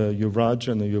the Yuvraj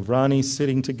and the Yuvrani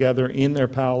sitting together in their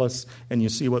palace, and you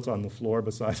see what's on the floor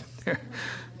beside them there.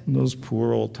 Those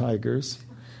poor old tigers.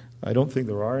 I don't think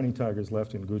there are any tigers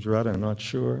left in Gujarat, I'm not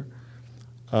sure.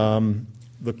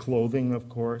 The clothing, of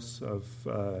course, of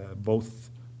both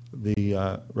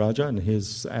the Raja and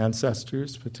his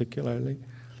ancestors particularly.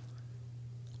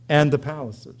 And the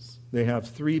palaces. They have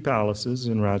 3 palaces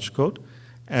in Rajkot.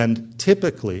 And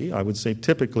typically, I would say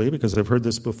typically, because I've heard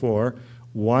this before,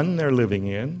 one they're living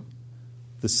in,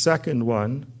 the second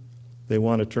one they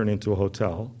want to turn into a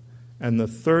hotel, and the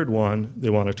third one they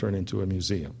want to turn into a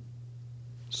museum.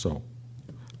 So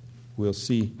we'll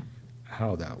see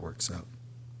how that works out.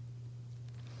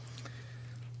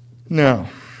 Now,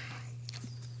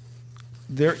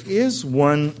 there is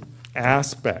one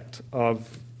aspect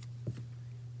of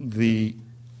the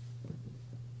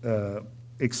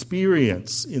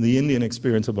experience, in the Indian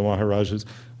experience of the Maharajas,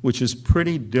 which is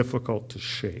pretty difficult to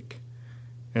shake.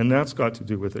 And that's got to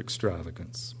do with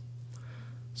extravagance.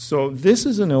 So this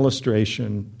is an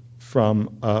illustration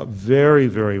from a very,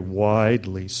 very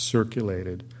widely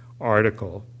circulated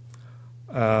article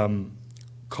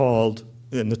called,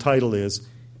 and the title is,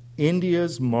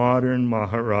 India's Modern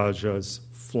Maharajas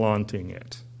Flaunting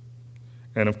It.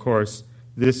 And of course,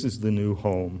 this is the new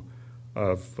home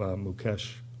of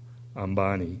Mukesh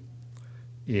Ambani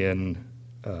in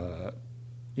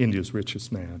India's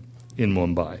richest man in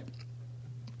Mumbai,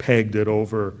 pegged at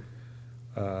over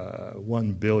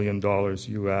 $1 billion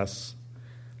US,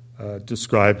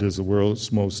 described as the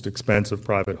world's most expensive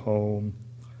private home.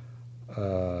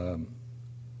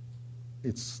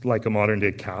 It's like a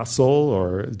modern-day castle,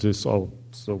 or just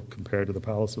also compared to the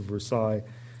Palace of Versailles.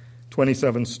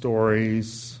 27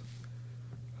 stories,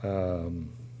 3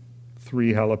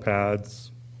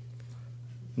 helipads,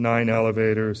 9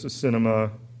 elevators, a cinema,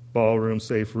 ballroom,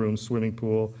 safe room, swimming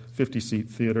pool, 50-seat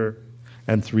theater,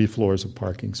 and 3 floors of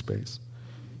parking space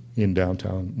in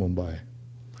downtown Mumbai.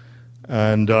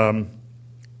 And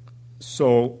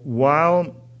so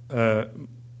while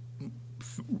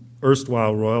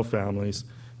erstwhile royal families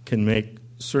can make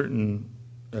certain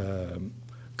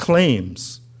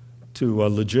claims to a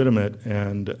legitimate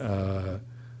and a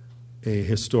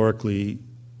historically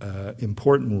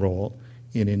important role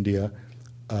in India,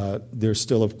 there's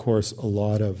still, of course, a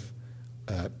lot of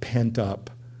pent-up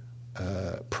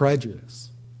prejudice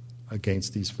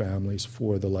against these families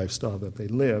for the lifestyle that they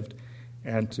lived.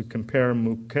 And to compare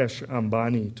Mukesh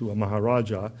Ambani to a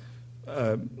Maharaja,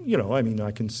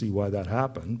 I can see why that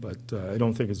happened, but I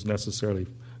don't think it's necessarily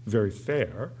very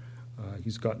fair.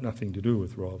 He's got nothing to do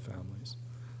with royal families.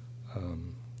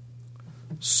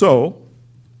 So,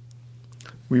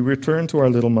 we return to our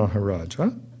little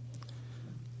Maharaja.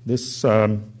 This,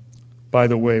 by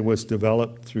the way, was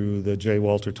developed through the J.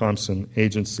 Walter Thompson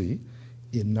Agency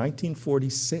in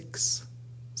 1946,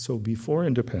 so before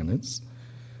independence,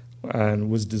 and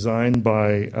was designed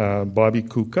by Bobby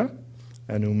Kuka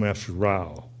and Umesh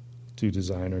Rao, 2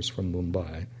 designers from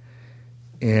Mumbai.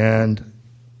 And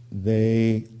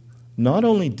they not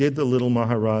only did the little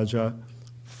Maharaja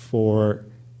for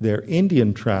their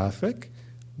Indian traffic,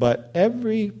 but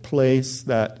every place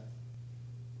that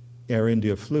Air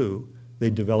India flew, they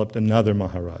developed another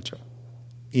Maharaja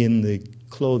in the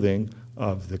clothing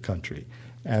of the country.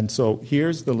 And so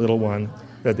here's the little one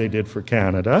that they did for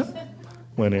Canada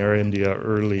when Air India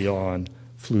early on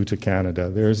flew to Canada.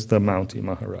 There's the Mountie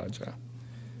Maharaja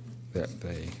that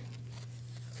they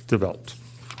developed.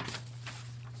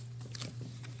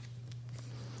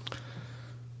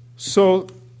 So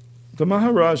the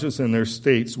Maharajas and their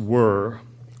states were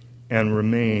and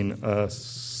remain a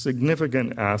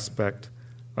significant aspect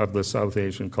of the South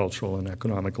Asian cultural and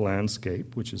economic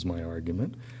landscape, which is my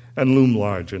argument, and loom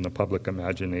large in the public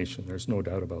imagination. There's no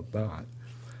doubt about that.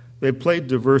 They played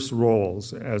diverse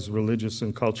roles as religious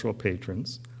and cultural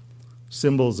patrons,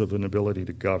 symbols of an ability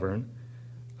to govern,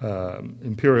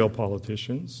 imperial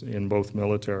politicians in both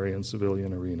military and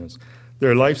civilian arenas.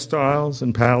 Their lifestyles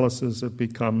and palaces have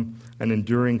become an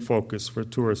enduring focus for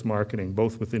tourist marketing,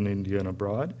 both within India and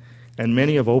abroad, and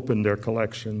many have opened their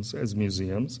collections as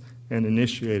museums and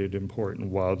initiated important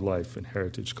wildlife and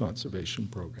heritage conservation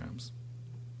programs.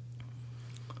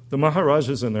 The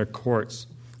Maharajas and their courts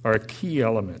are a key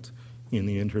element in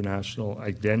the international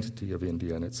identity of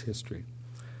India and its history.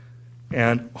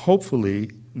 And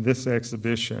hopefully this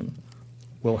exhibition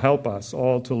will help us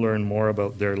all to learn more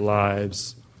about their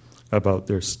lives, about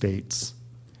their states,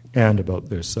 and about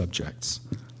their subjects.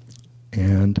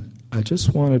 And I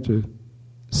just wanted to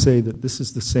say that this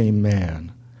is the same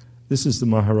man. This is the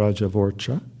Maharaja of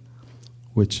Orcha,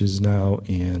 which is now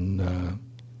in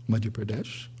Madhya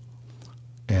Pradesh.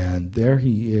 And there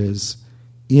he is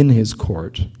in his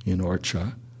court in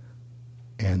Orcha.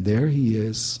 And there he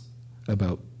is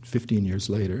about 15 years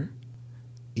later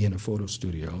in a photo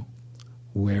studio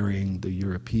wearing the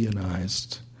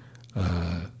Europeanized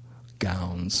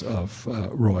gowns of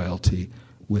royalty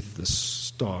with the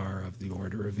star of the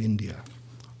Order of India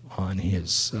on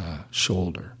his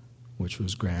shoulder, which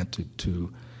was granted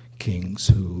to kings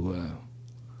who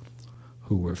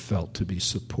were felt to be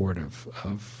supportive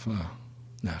of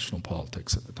national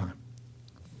politics at the time.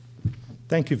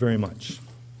 Thank you very much.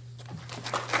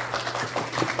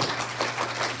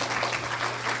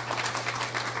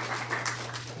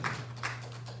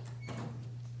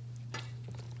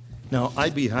 Now,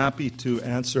 I'd be happy to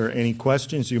answer any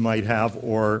questions you might have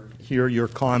or hear your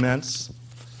comments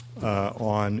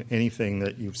on anything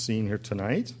that you've seen here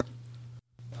tonight.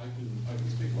 I can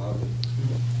speak loudly.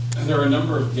 And there are a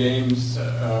number of games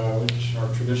which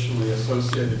are traditionally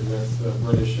associated with the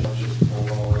British, such as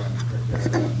polo and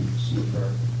cricket and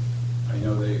snooker. I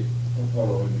know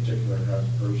polo in particular has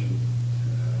Persian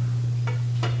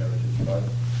heritage, but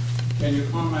can you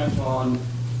comment on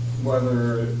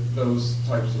whether those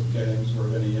types of games were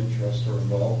of any interest or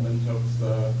involvement of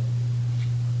the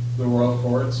royal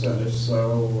courts, and if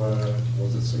so,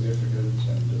 was it significant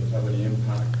and did it have any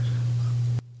impact?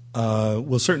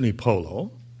 Well, certainly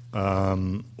polo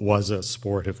was a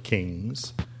sport of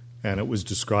kings, and it was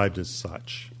described as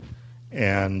such.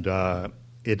 And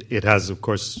it has, of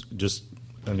course, just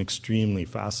an extremely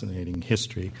fascinating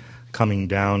history, coming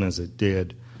down as it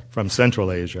did from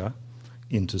Central Asia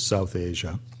into South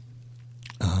Asia,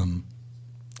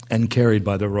 and carried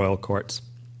by the royal courts.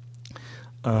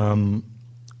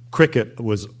 Cricket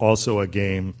was also a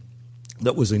game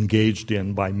that was engaged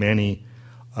in by many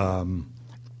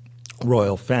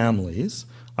royal families.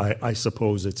 I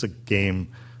suppose it's a game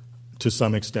to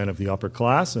some extent of the upper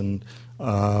class, and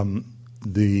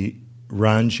the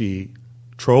Ranji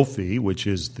Trophy, which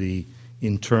is the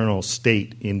internal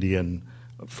state Indian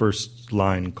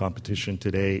first-line competition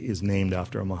today, is named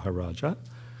after a Maharaja.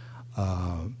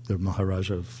 The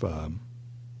Maharaja of,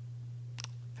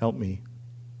 help me,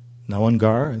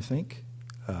 Nawangar, I think.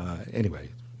 Anyway,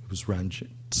 it was Ranjit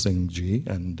Singh Ji,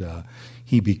 and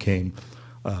he became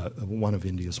one of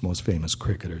India's most famous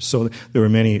cricketers. So there were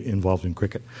many involved in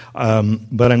cricket.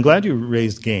 But I'm glad you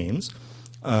raised games.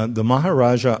 The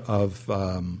Maharaja of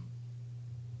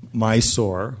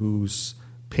Mysore, whose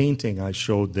painting I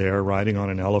showed there, riding on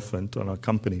an elephant on a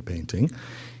company painting,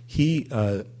 he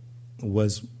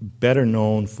was better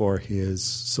known for his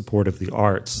support of the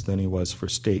arts than he was for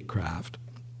statecraft.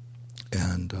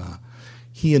 And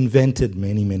he invented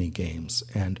many, many games.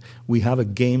 And we have a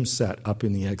game set up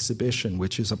in the exhibition,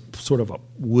 which is a sort of a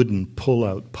wooden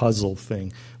pull-out puzzle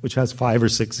thing, which has 5 or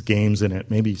 6 games in it.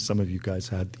 Maybe some of you guys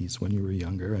had these when you were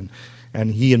younger.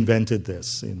 And he invented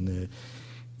this in the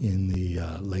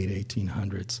late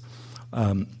 1800s.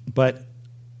 But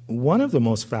one of the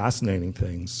most fascinating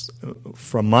things,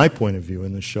 from my point of view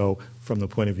in the show, from the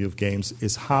point of view of games,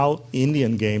 is how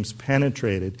Indian games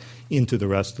penetrated into the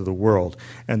rest of the world.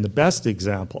 And the best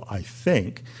example, I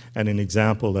think, and an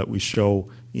example that we show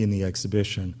in the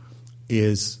exhibition,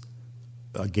 is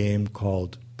a game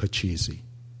called Pachisi.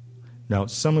 Now,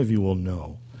 some of you will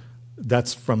know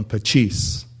that's from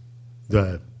pachis,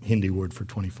 the Hindi word for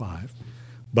 25.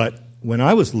 But when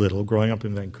I was little, growing up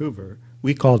in Vancouver,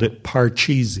 we called it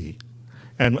Parcheesi.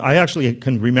 And I actually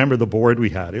can remember the board we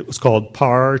had. It was called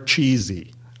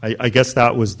Parcheesi. I guess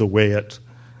that was the way it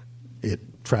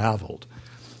traveled.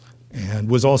 And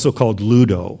was also called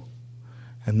Ludo.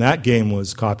 And that game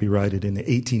was copyrighted in the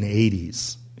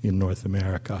 1880s in North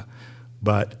America.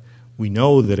 But we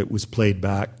know that it was played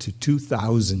back to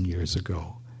 2,000 years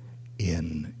ago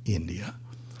in India.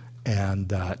 And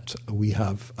that we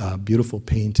have a beautiful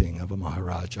painting of a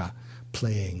Maharaja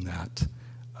playing that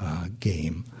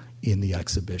game in the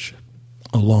exhibition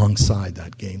alongside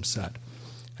that game set.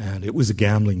 And it was a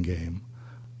gambling game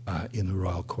in the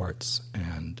royal courts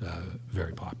and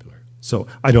very popular. So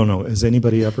I don't know, has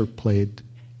anybody ever played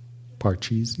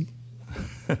Parcheesi?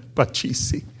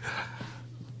 Pachisi?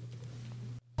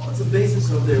 What's the basis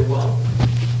of their wealth?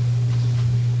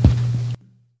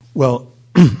 Well,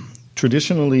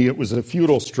 traditionally it was a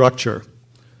feudal structure,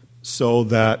 so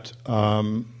that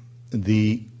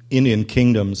the Indian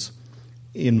kingdoms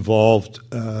involved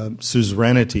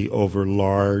suzerainty over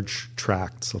large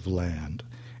tracts of land.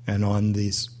 And on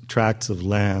these tracts of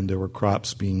land, there were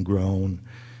crops being grown,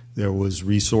 there was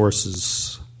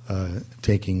resources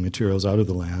taking materials out of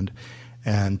the land,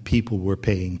 and people were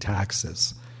paying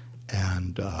taxes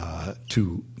and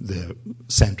to the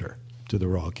center, to the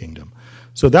royal kingdom.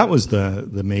 So that was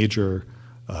the major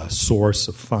source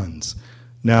of funds.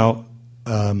 Now,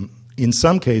 in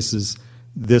some cases,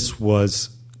 this was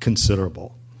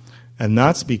considerable. And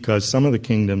that's because some of the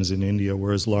kingdoms in India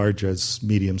were as large as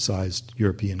medium-sized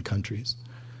European countries,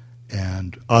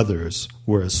 and others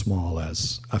were as small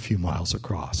as a few miles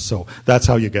across. So that's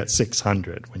how you get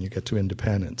 600 when you get to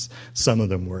independence. Some of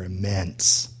them were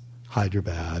immense,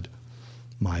 Hyderabad,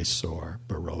 Mysore,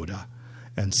 Baroda,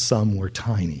 and some were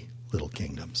tiny little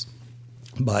kingdoms.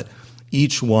 But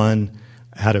each one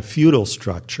had a feudal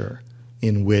structure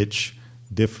in which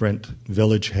different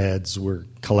village heads were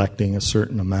collecting a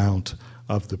certain amount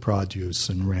of the produce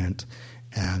and rent,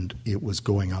 and it was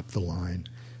going up the line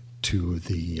to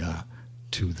the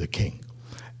king.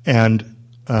 And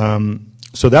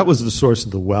so that was the source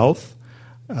of the wealth.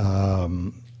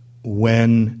 When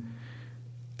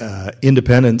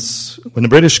independence, when the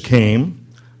British came,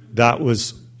 that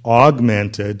was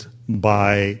augmented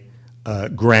by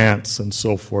grants and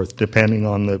so forth, depending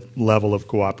on the level of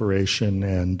cooperation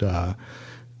and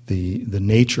the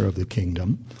nature of the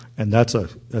kingdom. And that's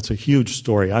a huge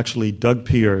story. Actually, Doug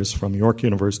Peers from York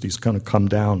University is going to come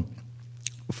down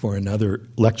for another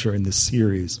lecture in this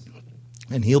series,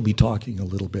 and he'll be talking a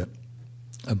little bit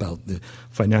about the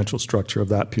financial structure of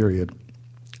that period.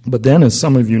 But then, as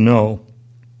some of you know,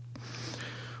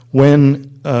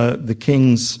 when the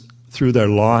kings threw their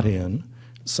lot in,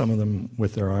 some of them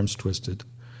with their arms twisted,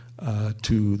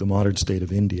 to the modern state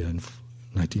of India in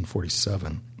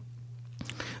 1947,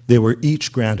 they were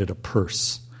each granted a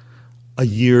purse, a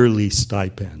yearly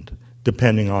stipend,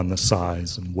 depending on the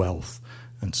size and wealth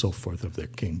and so forth of their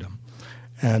kingdom.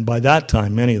 And by that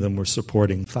time, many of them were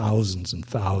supporting thousands and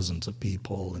thousands of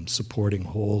people and supporting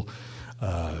whole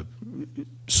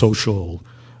social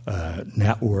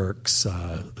networks,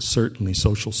 certainly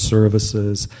social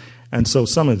services. And so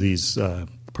some of these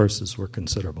purses were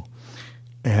considerable.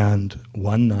 And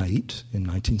one night in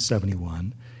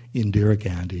 1971, Indira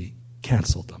Gandhi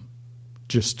canceled them,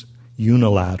 just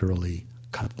unilaterally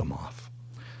cut them off.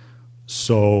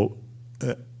 So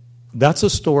that's a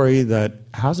story that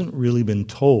hasn't really been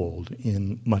told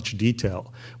in much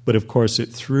detail, but of course it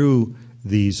threw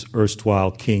these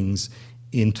erstwhile kings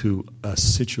into a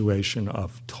situation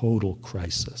of total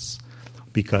crisis,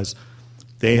 because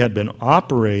they had been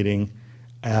operating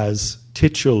as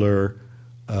titular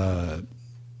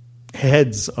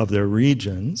heads of their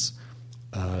regions.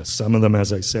 Some of them,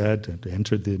 as I said, had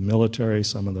entered the military,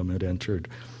 some of them had entered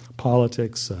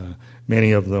politics,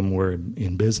 many of them were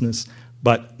in business,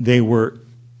 but they were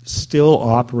still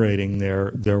operating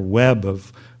their web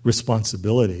of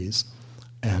responsibilities,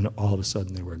 and all of a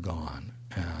sudden they were gone.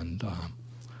 And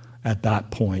at that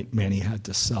point, many had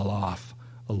to sell off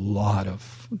a lot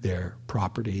of their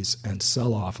properties and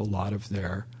sell off a lot of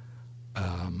their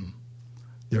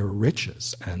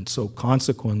riches. And so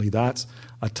consequently, that's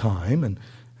a time, and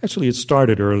actually it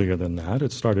started earlier than that.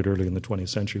 It started early in the 20th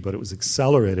century, but it was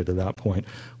accelerated at that point,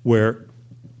 where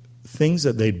things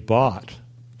that they'd bought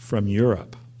from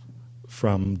Europe,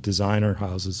 from designer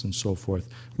houses and so forth,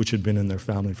 which had been in their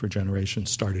family for generations,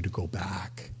 started to go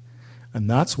back. And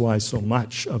that's why so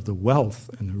much of the wealth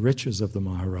and the riches of the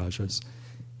Maharajas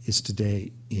is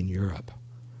today in Europe,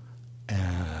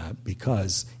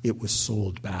 because it was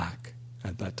sold back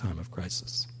at that time of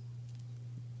crisis.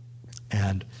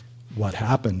 And what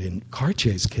happened in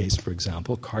Cartier's case, for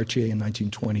example, Cartier in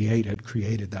 1928 had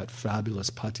created that fabulous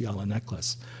Patiala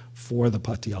necklace for the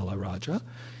Patiala Raja.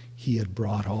 He had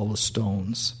brought all the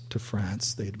stones to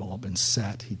France. They'd all been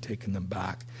set. He'd taken them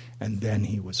back. And then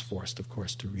he was forced, of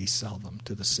course, to resell them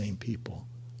to the same people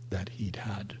that he'd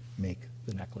had make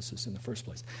the necklaces in the first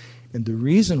place. And the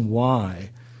reason why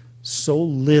so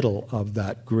little of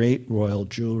that great royal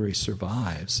jewelry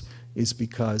survives is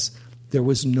because there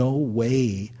was no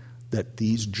way that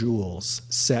these jewels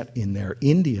set in their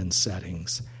Indian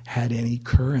settings had any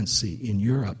currency in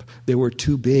Europe. They were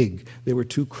too big. They were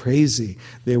too crazy.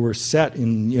 They were set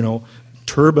in,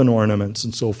 turban ornaments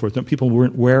and so forth, and people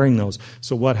weren't wearing those.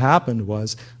 So what happened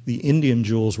was the Indian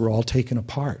jewels were all taken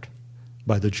apart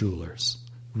by the jewelers,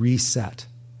 reset.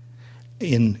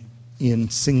 In in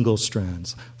single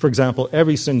strands. For example,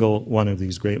 every single one of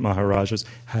these great Maharajas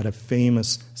had a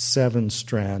famous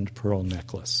 7-strand pearl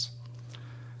necklace.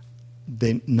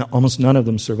 Almost none of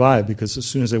them survived because as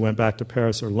soon as they went back to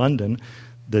Paris or London,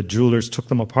 the jewelers took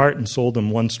them apart and sold them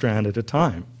 1 strand at a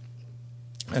time.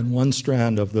 And 1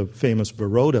 strand of the famous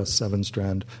Baroda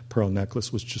 7-strand pearl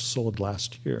necklace was just sold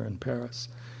last year in Paris.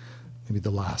 Maybe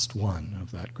the last one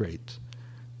of that great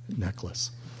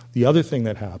necklace. The other thing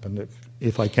that happened,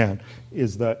 if I can,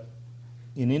 is that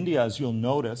in India, as you'll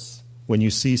notice when you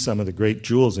see some of the great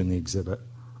jewels in the exhibit,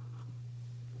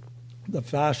 the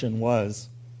fashion was,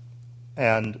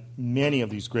 and many of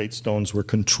these great stones were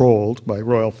controlled by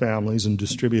royal families and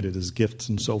distributed as gifts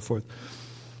and so forth.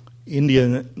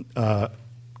 Indian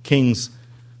kings,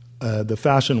 the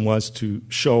fashion was to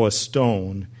show a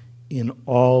stone in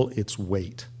all its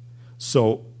weight.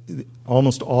 So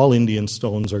almost all Indian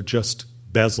stones are just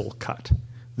bezel cut.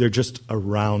 They're just a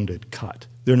rounded cut.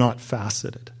 They're not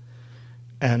faceted.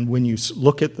 And when you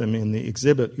look at them in the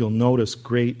exhibit, you'll notice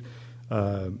great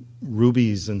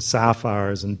rubies and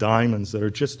sapphires and diamonds that are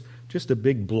just a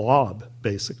big blob,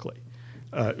 basically,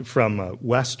 from a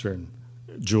Western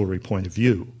jewelry point of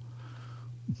view.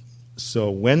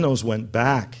 So when those went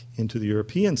back into the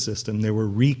European system, they were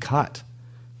recut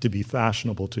to be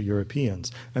fashionable to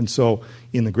Europeans. And so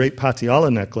in the great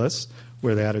Patiala necklace,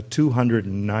 where they had a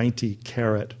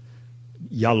 290-carat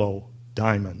yellow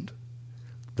diamond,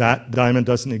 that diamond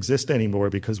doesn't exist anymore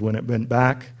because when it went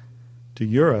back to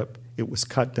Europe, it was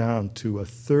cut down to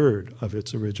 1/3 of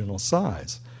its original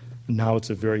size. And now it's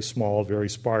a very small, very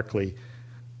sparkly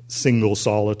single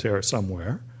solitaire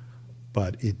somewhere,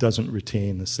 but it doesn't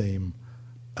retain the same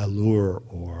allure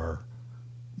or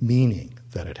meaning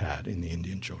that it had in the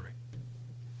Indian jewelry.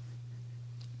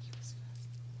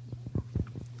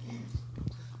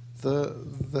 The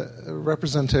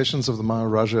representations of the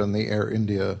Maharaja and the Air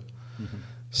India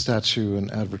statue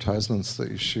and advertisements that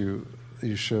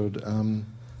you showed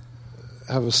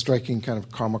have a striking kind of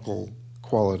comical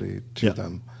quality to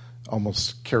them,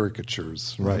 almost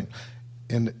caricatures, right?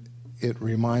 And it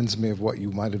reminds me of what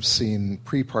you might have seen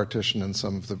pre-partition in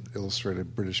some of the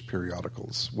illustrated British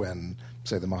periodicals when,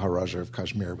 say, the Maharaja of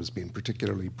Kashmir was being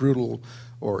particularly brutal,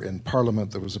 or in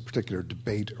Parliament there was a particular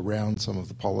debate around some of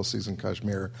the policies in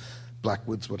Kashmir.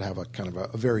 Blackwoods would have a kind of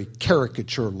a very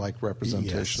caricature-like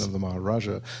representation of the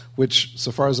Maharaja, which,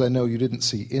 so far as I know, you didn't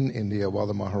see in India while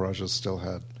the Maharajas still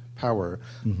had power.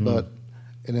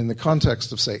 And in the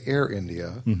context of, say, Air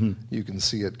India, you can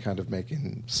see it kind of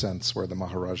making sense where the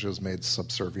Maharaja is made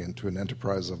subservient to an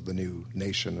enterprise of the new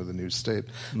nation or the new state.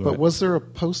 Right. But was there a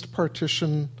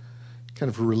post-partition kind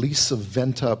of release of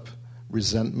vent-up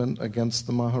resentment against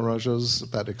the Maharajas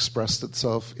that expressed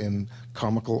itself in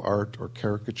comical art or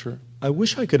caricature? I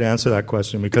wish I could answer that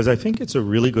question because I think it's a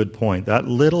really good point. That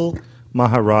little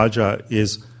Maharaja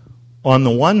is, on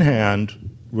the one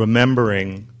hand,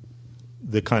 remembering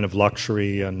the kind of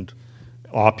luxury and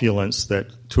opulence that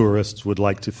tourists would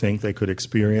like to think they could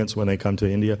experience when they come to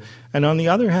India. And on the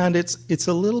other hand, it's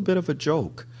a little bit of a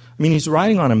joke. I mean, he's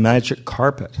riding on a magic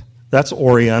carpet. That's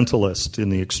Orientalist in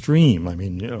the extreme. I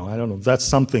mean, I don't know. That's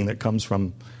something that comes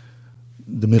from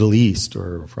the Middle East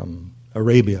or from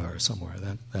Arabia or somewhere,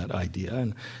 that idea.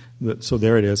 And so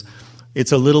there it is.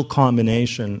 It's a little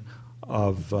combination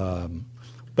of...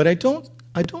 but I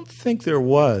don't think there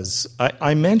was.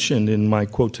 I mentioned in my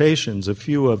quotations a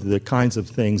few of the kinds of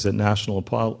things that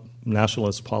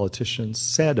nationalist politicians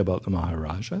said about the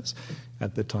Maharajas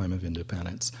at the time of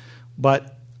independence.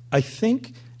 But I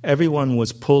think everyone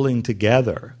was pulling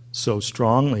together so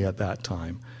strongly at that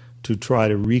time to try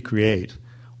to recreate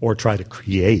or try to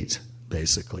create,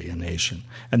 basically, a nation.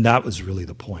 And that was really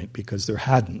the point, because there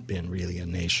hadn't been really a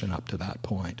nation up to that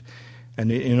point. And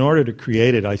in order to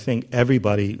create it, I think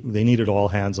they needed all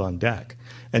hands on deck.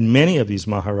 And many of these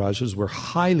Maharajas were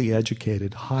highly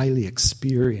educated, highly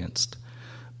experienced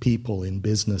people in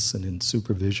business and in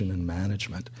supervision and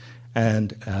management.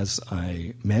 And as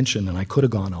I mentioned, and I could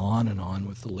have gone on and on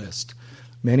with the list,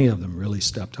 many of them really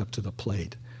stepped up to the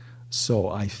plate. So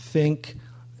I think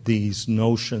these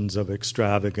notions of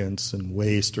extravagance and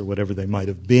waste or whatever they might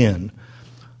have been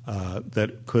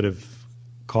that could have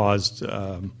caused...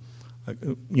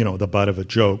 the butt of a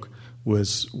joke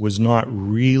was not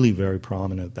really very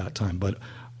prominent at that time. But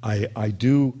I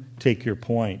do take your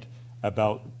point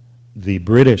about the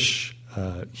British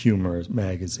humor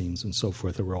magazines and so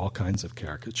forth. There were all kinds of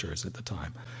caricatures at the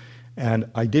time. And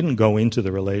I didn't go into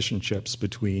the relationships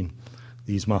between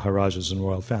these Maharajas and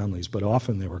royal families, but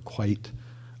often they were quite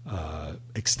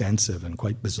extensive and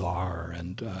quite bizarre.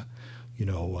 And,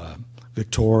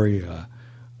 Victoria...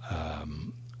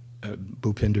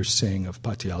 Bhupinder Singh of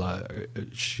Patiala,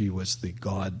 she was the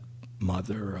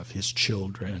godmother of his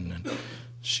children, and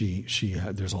she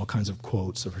had, there's all kinds of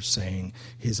quotes of her saying,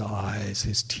 his eyes,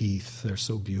 his teeth, they're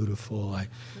so beautiful, I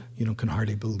can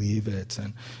hardly believe it.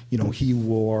 And he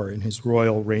wore in his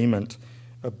royal raiment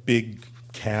a big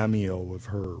cameo of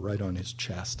her right on his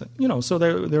chest. And, so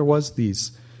there was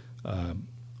these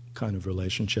kind of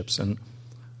relationships, and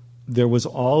there was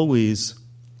always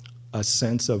a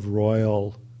sense of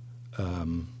royal,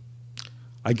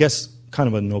 I guess, kind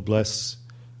of a noblesse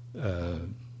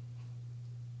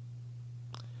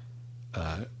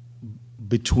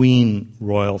between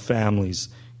royal families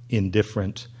in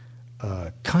different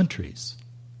countries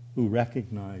who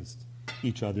recognized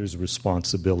each other's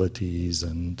responsibilities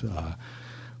and,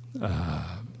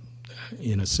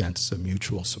 in a sense, a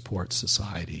mutual support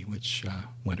society which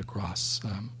went across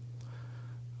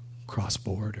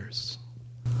borders.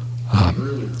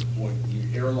 Earlier point,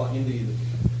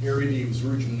 Air India was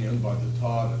originally owned by the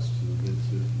Tatas to the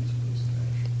mid-50s.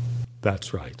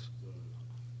 That's right.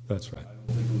 That's right. I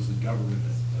don't think it was a government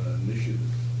initiative.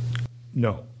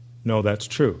 No, that's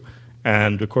true.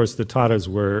 And, of course, the Tatas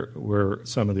were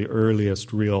some of the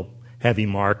earliest real heavy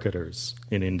marketers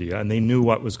in India, and they knew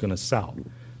what was going to sell.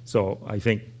 So I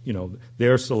think,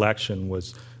 their selection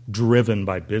was driven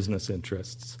by business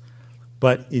interests.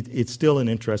 But it's still an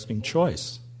interesting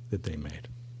choice that they made.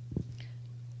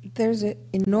 There's an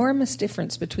enormous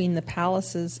difference between the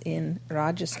palaces in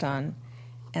Rajasthan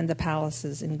and the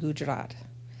palaces in Gujarat.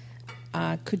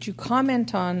 Could you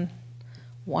comment on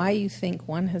why you think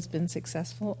one has been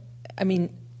successful? I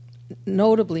mean,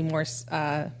 notably more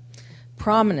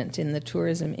prominent in the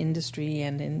tourism industry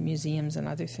and in museums and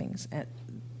other things.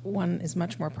 One is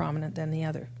much more prominent than the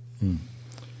other.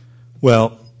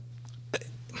 Well,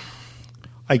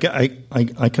 I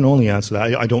can only answer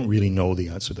that. I don't really know the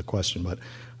answer to the question, but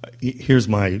here's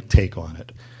my take on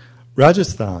it.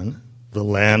 Rajasthan, the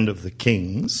land of the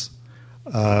kings,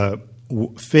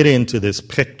 fit into this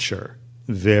picture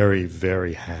very,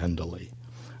 very handily.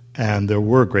 And there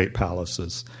were great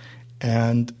palaces.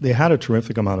 And they had a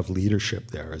terrific amount of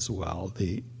leadership there as well.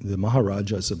 The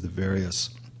Maharajas of the various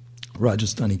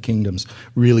Rajasthani kingdoms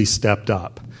really stepped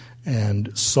up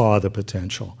and saw the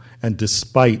potential. And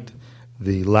despite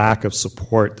the lack of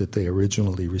support that they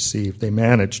originally received, they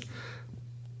managed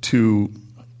to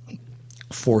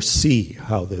foresee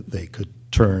how they could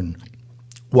turn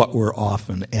what were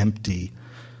often empty,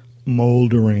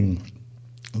 moldering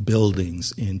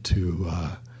buildings into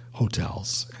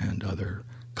hotels and other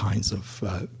kinds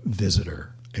of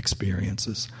visitor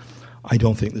experiences. I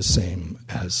don't think the same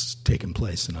has taken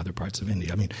place in other parts of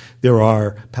India. I mean, there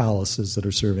are palaces that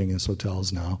are serving as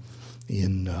hotels now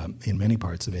in many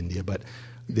parts of India, but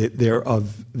they're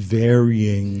of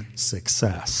varying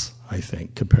success, I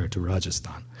think, compared to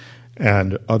Rajasthan.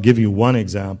 And I'll give you one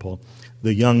example.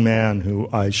 The young man who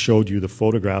I showed you the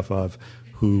photograph of,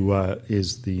 who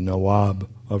is the Nawab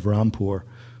of Rampur,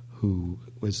 who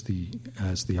has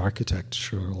the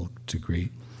architectural degree.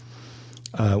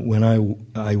 When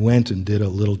I went and did a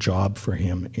little job for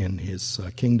him in his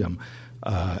kingdom,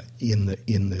 in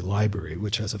the library,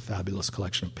 which has a fabulous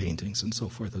collection of paintings and so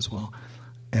forth as well.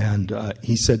 And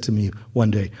he said to me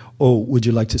one day, "Oh, would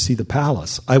you like to see the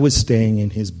palace?" I was staying in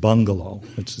his bungalow,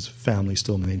 which his family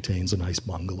still maintains, a nice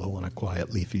bungalow on a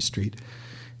quiet, leafy street.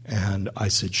 And I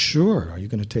said, "Sure, are you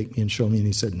going to take me and show me?" And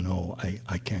he said, "No,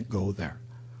 I can't go there."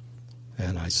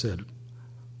 And I said,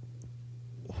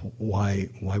 why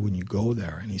wouldn't you go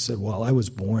there? And he said, "Well, I was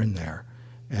born there."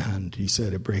 And he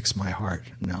said, "It breaks my heart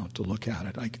now to look at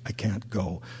it. I can't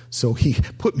go." So he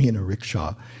put me in a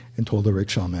rickshaw and told the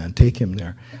rickshaw man, "Take him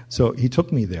there." So he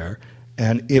took me there,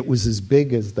 and it was as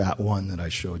big as that one that I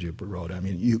showed you, Baroda. I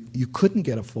mean, you couldn't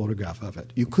get a photograph of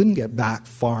it. You couldn't get back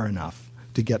far enough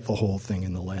to get the whole thing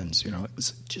in the lens. It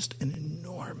was just an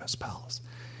enormous palace.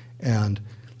 And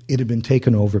it had been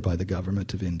taken over by the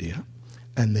government of India,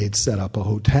 and they'd set up a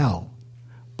hotel.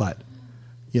 But,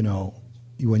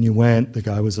 when you went, the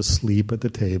guy was asleep at the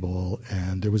table,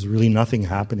 and there was really nothing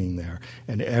happening there.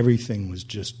 And everything was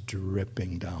just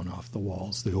dripping down off the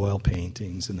walls. The oil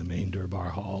paintings in the main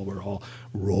Durbar Hall were all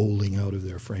rolling out of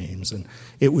their frames. And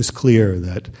it was clear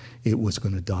that it was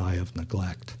going to die of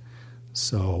neglect.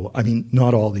 So, I mean,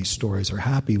 not all these stories are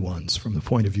happy ones from the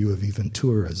point of view of even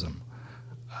tourism.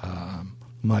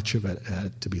 Much of it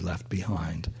had to be left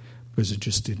behind because it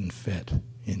just didn't fit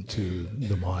into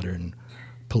the modern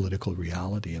political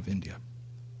reality of India.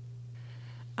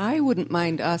 I wouldn't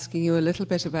mind asking you a little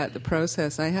bit about the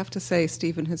process. I have to say,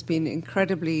 Stephen has been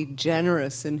incredibly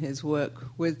generous in his work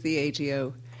with the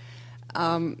AGO.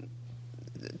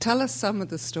 tell us some of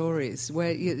the stories.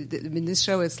 This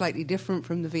show is slightly different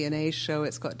from the V&A show.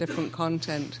 It's got different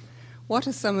content. What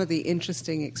are some of the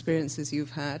interesting experiences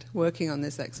you've had working on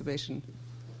this exhibition?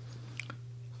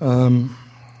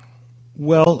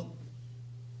 Well,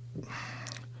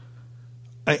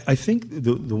 I think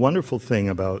the wonderful thing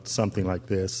about something like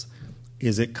this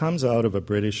is it comes out of a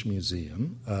British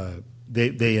museum.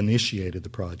 They initiated the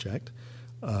project.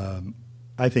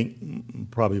 I think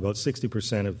probably about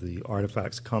 60% of the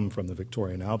artifacts come from the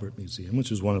Victoria and Albert Museum,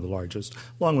 which is one of the largest,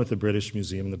 along with the British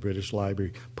Museum and the British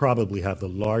Library, probably have the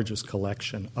largest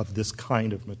collection of this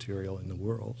kind of material in the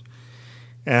world.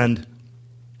 And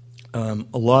a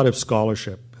lot of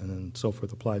scholarship and so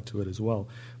forth applied to it as well.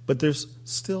 But there's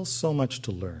still so much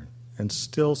to learn and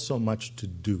still so much to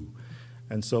do.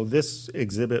 And so this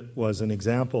exhibit was an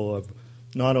example of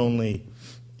not only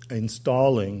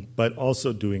installing, but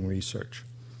also doing research.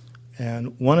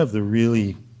 And one of the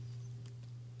really,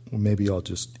 maybe I'll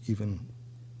just even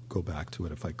go back to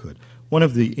it if I could. One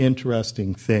of the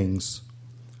interesting things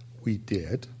we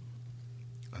did,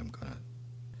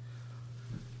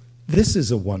 this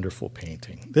is a wonderful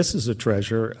painting. This is a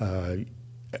treasure,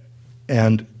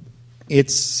 and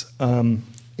it's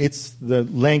the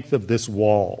length of this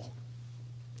wall.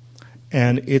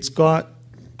 And it's got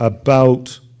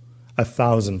about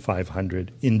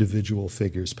 1,500 individual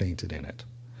figures painted in it.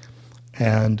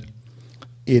 And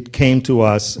it came to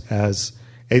us as,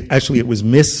 actually it was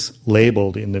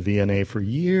mislabeled in the V&A for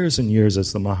years and years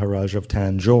as the Maharaja of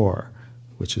Tanjore,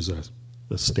 which is a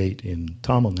state in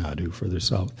Tamil Nadu further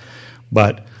south.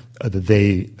 But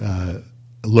they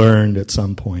learned at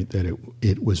some point that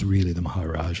it was really the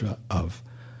Maharaja of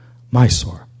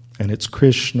Mysore. And it's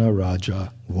Krishna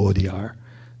Raja Vodiyar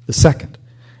II.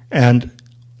 And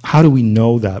how do we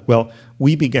know that? Well,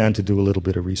 we began to do a little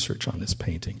bit of research on this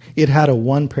painting. It had a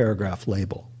one-paragraph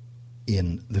label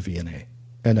in the V&A,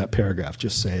 and that paragraph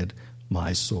just said,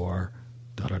 Mysore,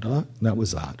 da-da-da, and that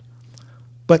was that.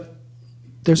 But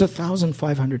there's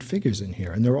 1,500 figures in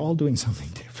here, and they're all doing something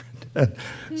different.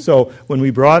 So when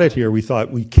we brought it here, we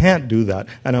thought, we can't do that.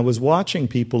 And I was watching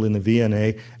people in the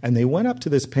V&A, and they went up to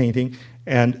this painting,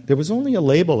 and there was only a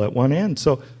label at one end,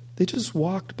 so they just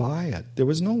walked by it. There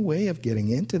was no way of getting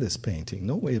into this painting,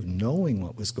 no way of knowing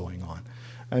what was going on.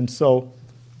 And so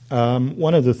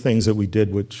one of the things that we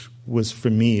did, which was for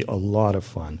me a lot of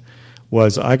fun,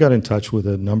 was I got in touch with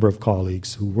a number of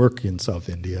colleagues who work in South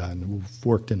India and who've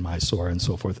worked in Mysore and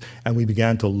so forth, and we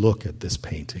began to look at this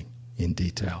painting in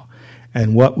detail.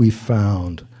 And what we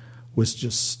found was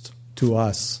just, to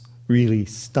us, really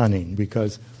stunning,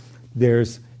 because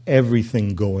there's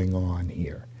everything going on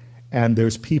here. And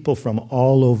there's people from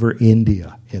all over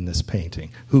India in this painting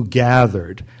who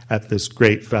gathered at this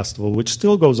great festival, which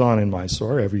still goes on in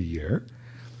Mysore every year.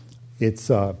 It's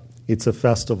a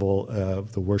festival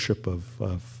of the worship of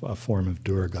a form of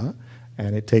Durga,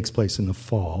 and it takes place in the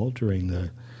fall during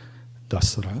the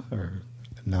Dasara, or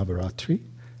Navaratri.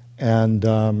 And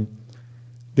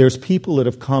there's people that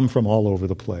have come from all over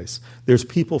the place. There's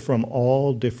people from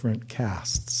all different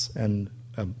castes and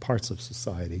parts of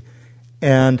society.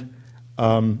 And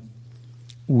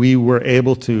we were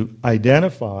able to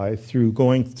identify, through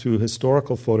going through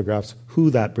historical photographs, who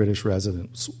that British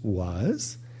resident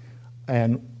was.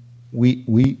 And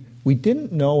we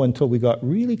didn't know until we got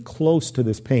really close to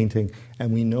this painting,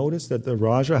 and we noticed that the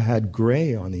Raja had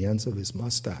gray on the ends of his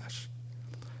mustache.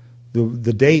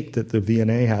 The date that the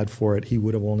V&A had for it, he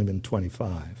would have only been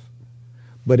 25.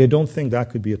 But I don't think that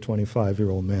could be a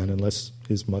 25-year-old man unless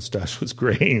his mustache was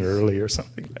graying early or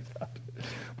something like that.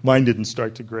 Mine didn't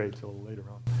start to gray till later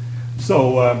on.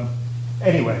 So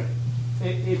anyway,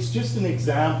 it's just an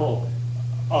example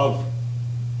of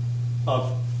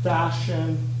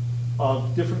fashion,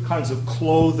 of different kinds of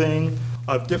clothing,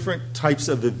 of different types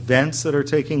of events that are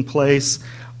taking place.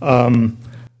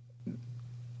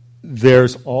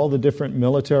 There's all the different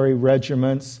military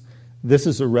regiments. This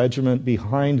is a regiment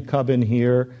behind Cubbon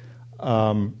here,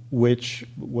 which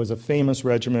was a famous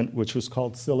regiment, which was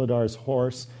called Siladar's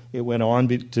Horse. It went on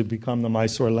to become the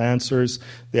Mysore Lancers.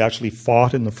 They actually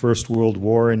fought in the First World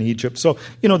War in Egypt. So,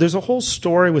 there's a whole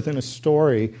story within a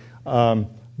story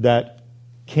that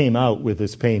came out with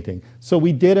this painting. So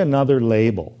we did another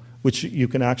label, which you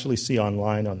can actually see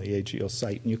online on the AGO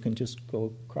site, and you can just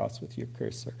go across with your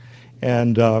cursor.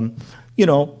 And,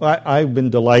 I've been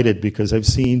delighted because I've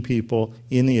seen people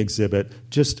in the exhibit,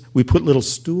 we put little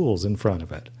stools in front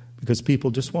of it because people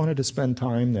just wanted to spend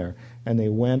time there. And they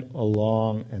went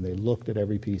along and they looked at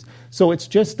every piece. So it's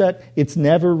just that it's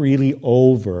never really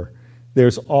over.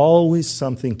 There's always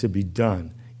something to be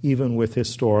done, even with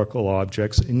historical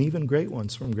objects and even great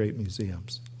ones from great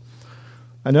museums.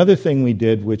 Another thing we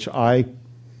did, which I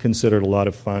considered a lot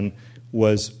of fun,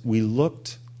 was we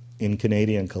looked in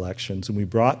Canadian collections, and we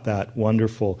brought that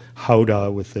wonderful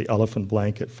howdah with the elephant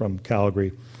blanket from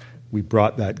Calgary. We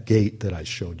brought that gate that I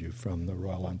showed you from the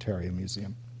Royal Ontario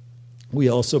Museum. We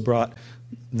also brought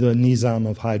the Nizam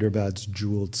of Hyderabad's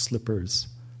jeweled slippers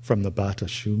from the Bata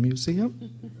Shoe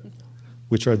Museum,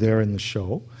 which are there in the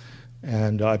show.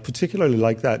 And I particularly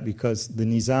like that because the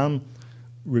Nizam,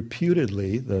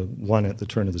 reputedly, the one at the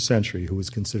turn of the century, who was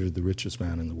considered the richest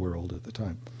man in the world at the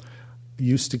time,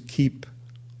 used to keep,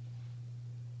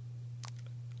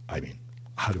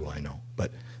 how do I know?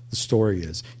 But the story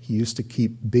is he used to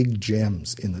keep big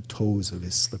gems in the toes of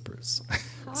his slippers.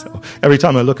 So every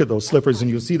time I look at those slippers and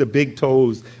you'll see the big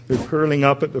toes, they're curling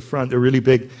up at the front, they're really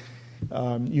big.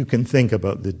 You can think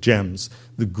about the gems,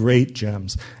 the great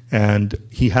gems. And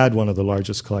he had one of the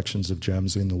largest collections of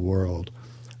gems in the world.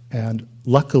 And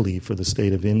luckily for the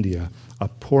state of India, a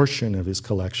portion of his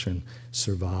collection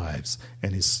survives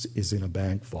and is in a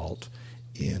bank vault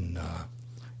in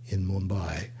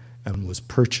Mumbai, and was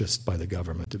purchased by the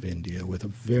government of India with a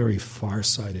very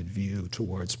far-sighted view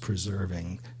towards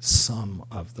preserving some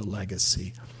of the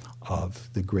legacy of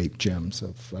the great gems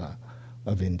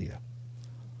of India.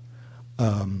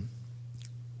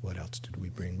 What else did we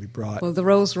bring? We brought... Well, the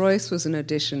Rolls-Royce was an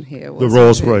addition here, The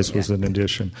Rolls-Royce was an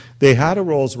addition. They had a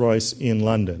Rolls-Royce in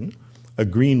London, a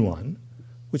green one,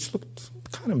 which looked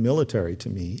kind of military to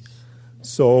me.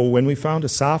 So when we found a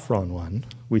saffron one,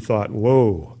 we thought,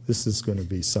 whoa, this is going to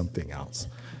be something else.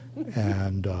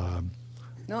 And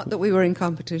not that we were in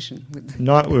competition with them.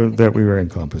 Not that we were in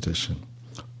competition.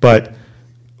 But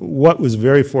what was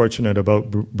very fortunate about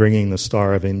bringing the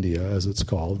Star of India, as it's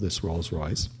called, this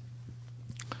Rolls-Royce,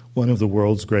 one of the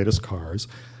world's greatest cars,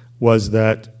 was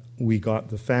that we got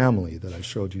the family that I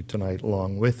showed you tonight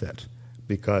along with it.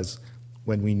 Because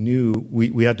when we knew,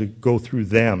 we had to go through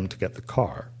them to get the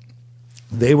car.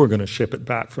 They were going to ship it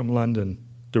back from London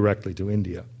directly to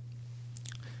India.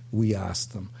 We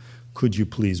asked them, could you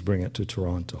please bring it to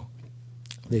Toronto?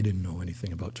 They didn't know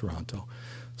anything about Toronto.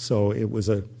 So it was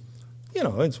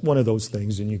it's one of those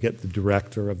things, and you get the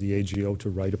director of the AGO to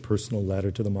write a personal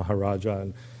letter to the Maharaja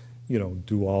and,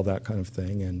 do all that kind of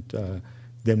thing. And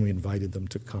then we invited them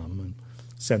to come and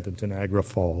sent them to Niagara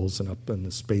Falls and up in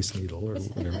the Space Needle or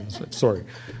whatever. Sorry.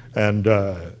 And,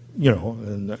 and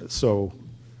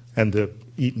the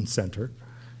Eaton Center.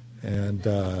 And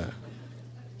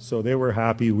so they were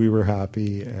happy, we were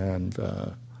happy, and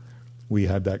we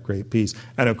had that great piece.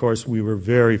 And, of course, we were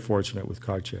very fortunate with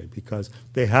Cartier because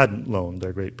they hadn't loaned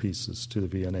their great pieces to the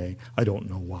V&A. I don't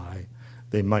know why.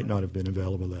 They might not have been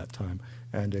available at that time.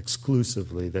 And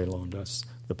exclusively they loaned us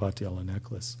the Patiala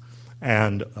necklace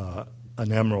and an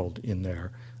emerald in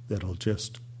there that'll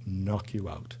just knock you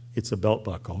out. It's a belt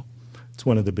buckle. It's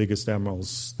one of the biggest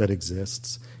emeralds that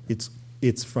exists. It's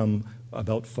from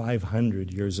about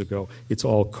 500 years ago. It's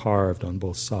all carved on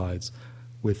both sides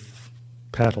with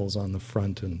petals on the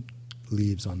front and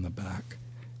leaves on the back.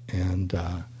 And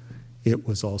it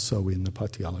was also in the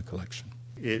Patiala collection.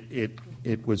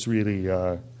 It was really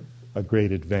a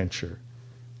great adventure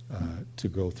to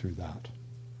go through that.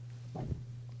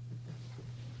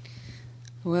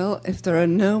 Well, if there are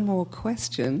no more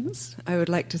questions, I would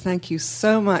like to thank you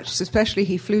so much, especially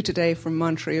he flew today from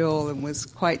Montreal and was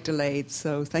quite delayed,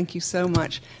 so thank you so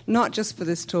much, not just for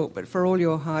this talk, but for all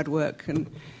your hard work and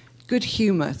good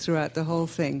humor throughout the whole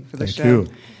thing for the show. Thank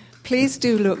you. Please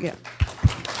do look... Yeah.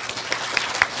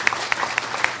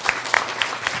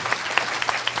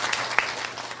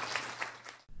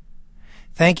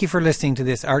 Thank you for listening to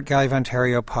this Art Gallery of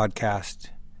Ontario podcast.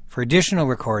 For additional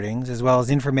recordings, as well as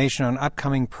information on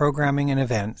upcoming programming and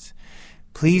events,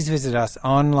 please visit us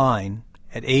online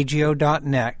at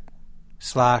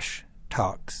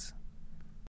agio.net/talks.